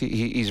box.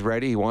 He's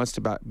ready. He wants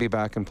to be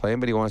back and playing,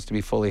 but he wants to be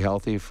fully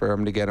healthy for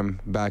him to get him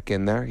back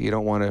in there. You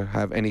don't want to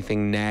have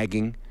anything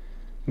nagging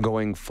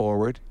going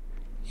forward.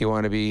 You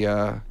want to be.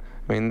 The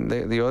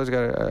Oilers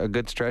got a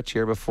good stretch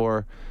here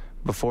before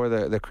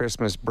the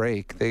Christmas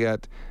break. They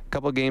got a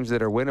couple of games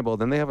that are winnable.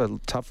 Then they have a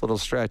tough little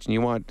stretch, and you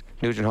want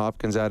Nugent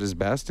Hopkins at his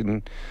best.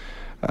 And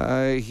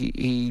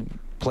he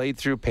played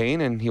through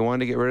pain, and he wanted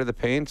to get rid of the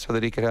pain so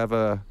that he could have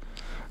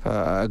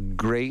a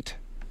great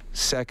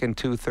second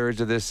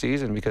 2/3 of this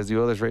season, because the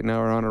Oilers right now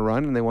are on a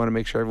run and they want to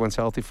make sure everyone's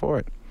healthy for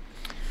it.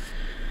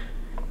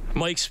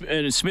 Mike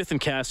Smith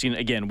and Cassian,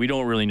 again, we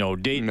don't really know.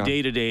 Day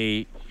to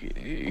day,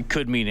 it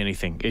could mean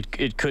anything.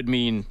 It could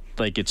mean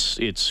like it's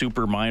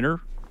super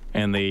minor,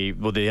 and they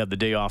have the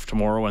day off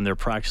tomorrow and they're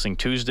practicing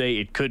Tuesday.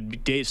 It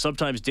could be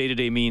sometimes day to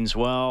day means,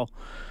 well,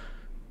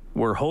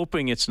 we're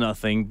hoping it's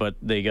nothing, but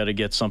they got to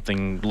get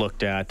something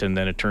looked at, and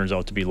then it turns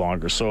out to be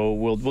longer. So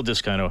we'll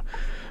just kind of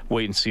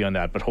wait and see on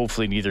that. But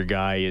hopefully neither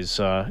guy is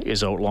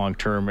out long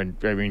term. And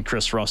I mean,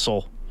 Chris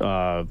Russell,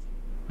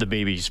 the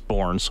baby's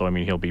born, so I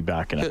mean he'll be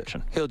back in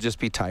action. He'll just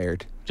be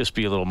tired. Just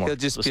be a little more. He'll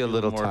just be a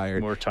little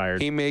tired. More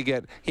tired. He may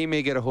get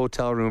a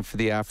hotel room for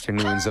the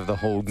afternoons of the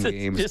home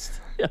games.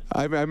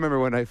 I remember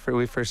when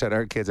we first had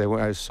our kids. I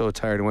was so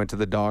tired. I went to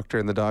the doctor,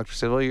 and the doctor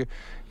said, "Well,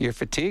 you're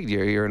fatigued.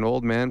 You're an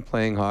old man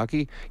playing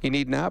hockey. You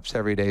need naps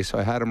every day." So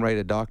I had him write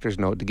a doctor's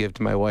note to give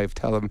to my wife.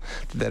 Tell her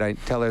that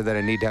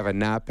I need to have a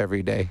nap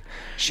every day.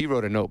 She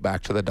wrote a note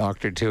back to the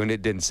doctor too, and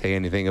it didn't say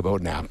anything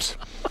about naps.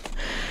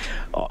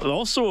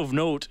 Also of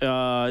note,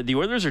 the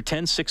Oilers are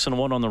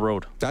 10-6-1 on the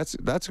road. That's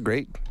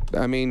great.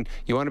 I mean,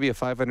 you want to be a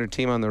 500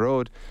 team on the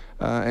road,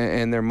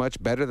 and they're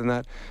much better than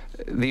that.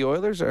 The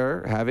Oilers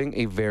are having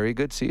a very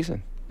good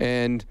season,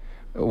 and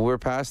we're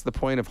past the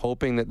point of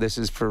hoping that this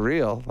is for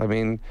real. I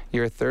mean,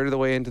 you're a third of the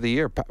way into the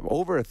year,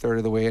 over a third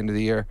of the way into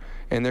the year,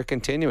 and they're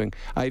continuing.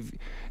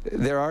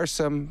 There are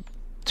some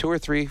 2 or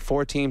 3,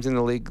 4 teams in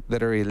the league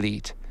that are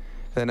elite.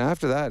 Then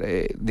after that,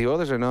 the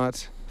Oilers are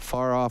not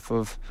far off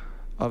of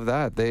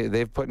that.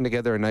 They've put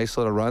together a nice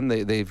little run.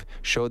 They've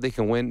showed they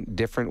can win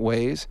different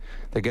ways.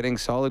 They're getting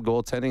solid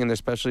goaltending, and their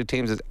specialty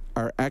teams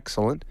are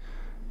excellent.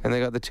 And they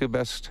got the 2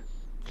 best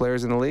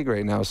players in the league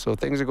right now, so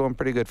things are going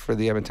pretty good for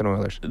the Edmonton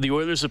Oilers. The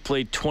Oilers have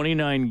played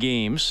 29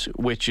 games,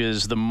 which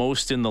is the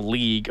most in the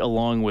league,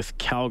 along with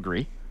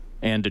Calgary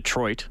and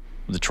Detroit.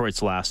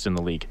 Detroit's last in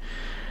the league.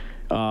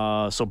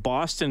 So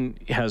Boston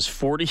has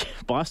 40.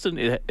 Boston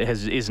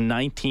is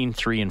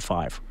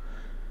 19-3-5.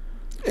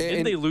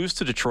 Didn't they lose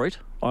to Detroit?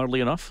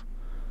 Oddly enough,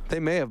 they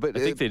may have, but I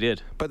think they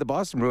did. But the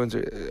Boston Bruins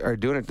are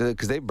doing it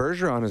because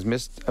Bergeron has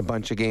missed a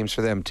bunch of games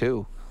for them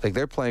too. Like,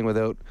 they're playing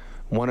without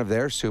one of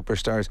their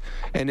superstars,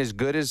 and as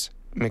good as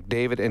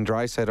McDavid and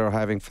Draisaitl are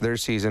having for their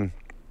season,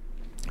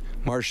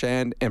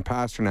 Marchand and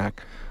Pastrnak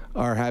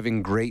are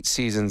having great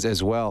seasons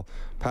as well.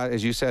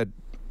 As you said,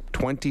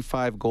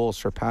 25 goals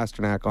for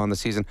Pastrnak on the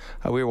season.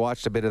 We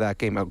watched a bit of that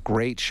game. A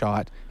great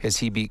shot as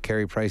he beat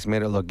Carey Price,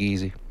 made it look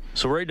easy.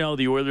 So right now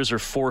the Oilers are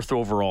 4th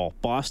overall.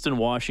 Boston,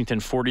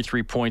 Washington,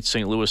 43 points.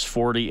 St. Louis,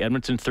 40.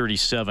 Edmonton,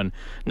 37.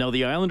 Now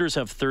the Islanders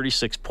have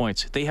 36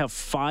 points. They have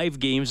 5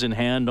 games in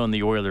hand on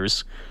the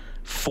Oilers,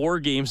 4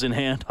 games in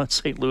hand on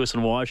St. Louis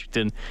and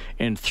Washington,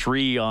 and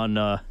 3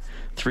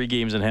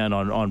 games in hand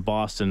on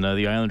Boston.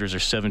 The Islanders are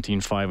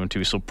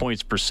 17-5-2, so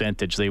points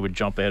percentage, they would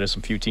jump ahead of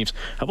some few teams.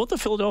 How about the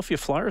Philadelphia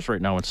Flyers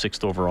right now in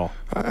 6th overall?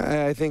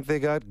 I think they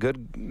got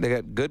good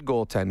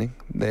goaltending.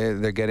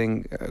 They're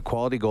getting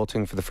quality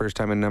goaltending for the first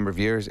time in a number of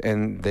years,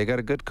 and they got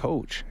a good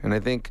coach. And I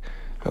think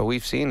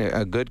we've seen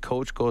a good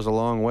coach goes a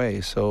long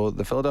way. So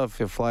the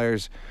Philadelphia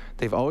Flyers,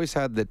 they've always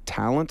had the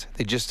talent.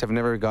 They just have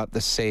never got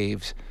the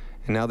saves.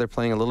 And now they're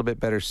playing a little bit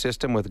better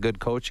system with good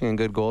coaching and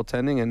good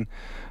goaltending. And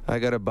I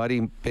got a buddy,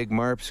 Big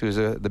Marps, who's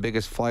the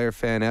biggest Flyer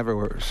fan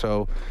ever.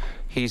 So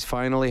he's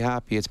finally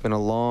happy. It's been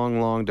a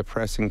long, long,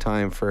 depressing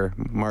time for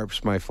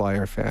Marps, my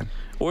Flyer fan.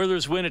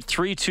 Oilers win at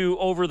 3-2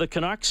 over the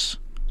Canucks.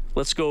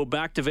 Let's go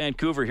back to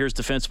Vancouver. Here's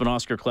defenseman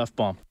Oscar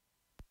Klefbom.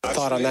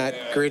 Thought on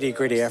that gritty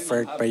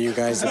effort by you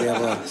guys to be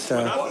able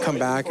to come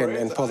back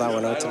and pull that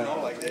one out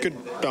tonight. Good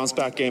bounce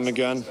back game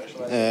again.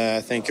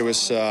 I think it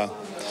was a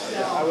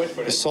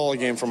solid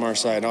game from our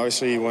side.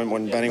 Obviously,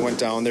 when Benny went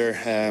down there,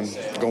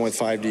 going with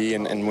 5D,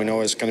 and we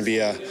know it's going to be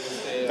a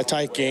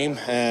tight game,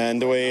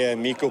 and the way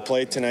Mikko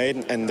played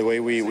tonight and the way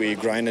we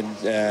grinded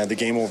the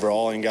game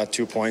overall and got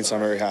 2 points, I'm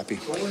very happy.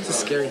 It's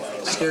scary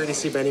to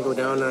see Benny go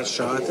down that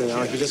shot,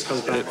 and he just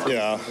comes back.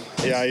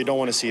 Yeah, you don't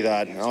want to see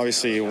that.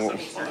 Obviously,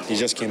 he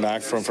just came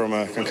back from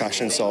a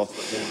concussion, so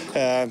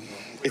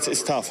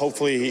it's tough.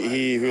 Hopefully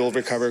he will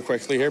recover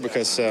quickly here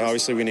because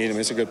obviously we need him.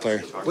 He's a good player.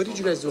 What did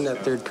you guys do in that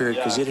third period?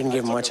 Because you didn't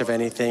give much of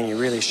anything. You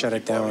really shut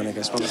it down, I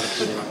guess. What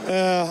was it?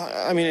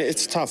 I mean,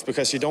 it's tough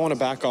because you don't want to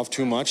back off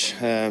too much.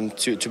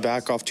 To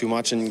back off too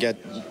much and get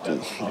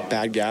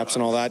bad gaps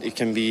and all that, it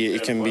can be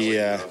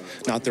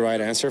not the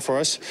right answer for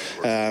us.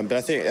 But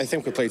I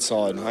think we played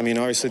solid. I mean,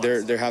 obviously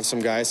there have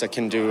some guys that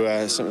can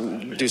do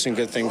some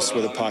good things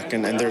with the puck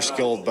and they're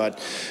skilled. But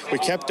we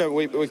kept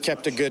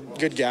a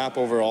good gap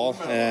overall,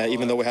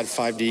 even though we had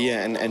 5D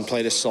and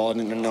played us solid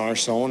in our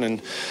zone.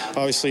 And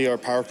obviously our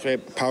power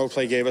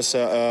play gave us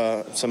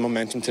some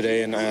momentum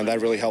today, and that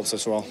really helps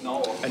us well.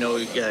 I know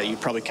you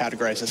probably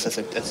categorize this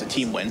as a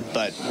team win,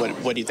 but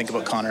what do you think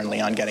about Connor and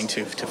Leon getting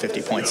to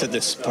 50 points at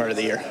this part of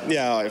the year?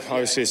 Yeah,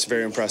 obviously it's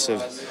very impressive.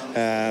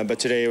 But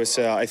today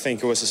I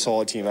think it was a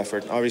solid team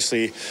effort.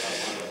 Obviously,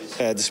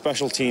 the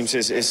special teams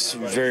is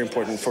very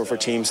important for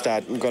teams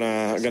that are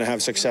gonna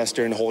have success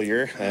during the whole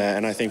year,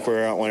 and I think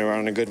we're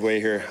on a good way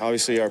here.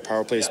 Obviously, our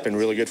power play has been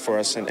really good for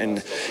us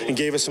and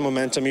gave us some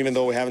momentum. Even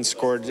though we haven't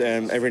scored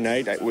every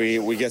night,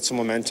 we get some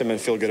momentum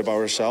and feel good about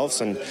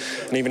ourselves, and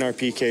even our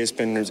PK has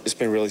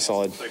been really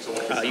solid.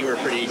 You were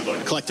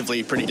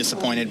collectively pretty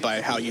disappointed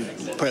by how you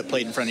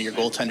played in front of your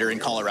goaltender in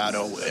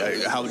Colorado.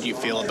 How do you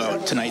feel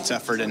about tonight's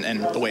effort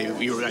and the way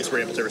you guys were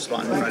able to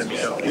respond in front of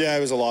Mikko? Yeah,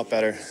 it was a lot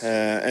better,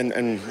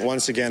 and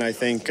once again, I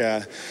think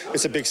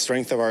it's a big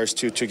strength of ours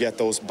to get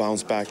those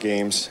bounce back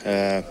games.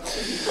 I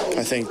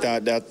think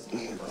that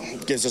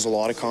gives us a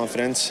lot of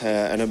confidence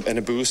and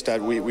a boost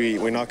that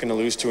we're not going to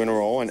lose 2 in a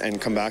row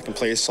and come back and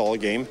play a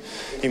solid game,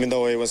 even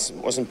though it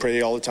wasn't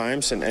pretty all the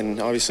times.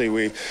 And obviously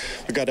we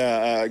got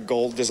a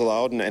goal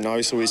disallowed, and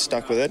obviously we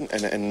stuck with it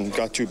and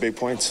got 2 big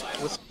points.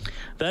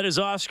 That is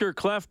Oscar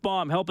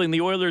Klefbom helping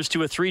the Oilers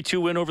to a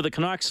 3-2 win over the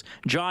Canucks.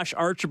 Josh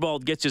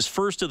Archibald gets his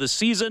first of the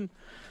season.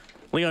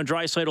 Leon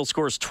Draisaitl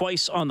scores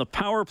twice on the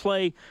power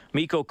play.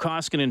 Mikko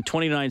Koskinen,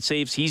 29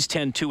 saves. He's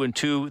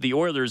 10-2-2. The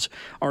Oilers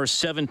are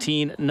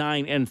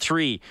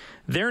 17-9-3.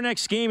 Their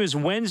next game is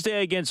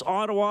Wednesday against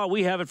Ottawa.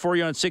 We have it for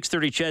you on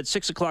 6:30 CHED.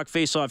 6 o'clock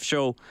face-off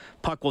show.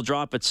 Puck will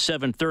drop at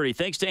 7:30.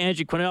 Thanks to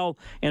Angie Quinnell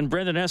and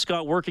Brendan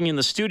Escott working in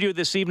the studio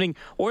this evening.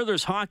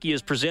 Oilers hockey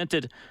is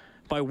presented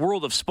by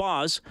World of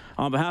Spas.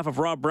 On behalf of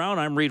Rob Brown,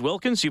 I'm Reed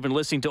Wilkins. You've been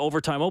listening to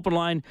Overtime Open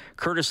Line,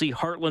 courtesy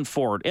Heartland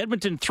Ford.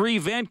 Edmonton 3,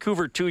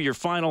 Vancouver 2, your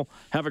final.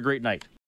 Have a great night.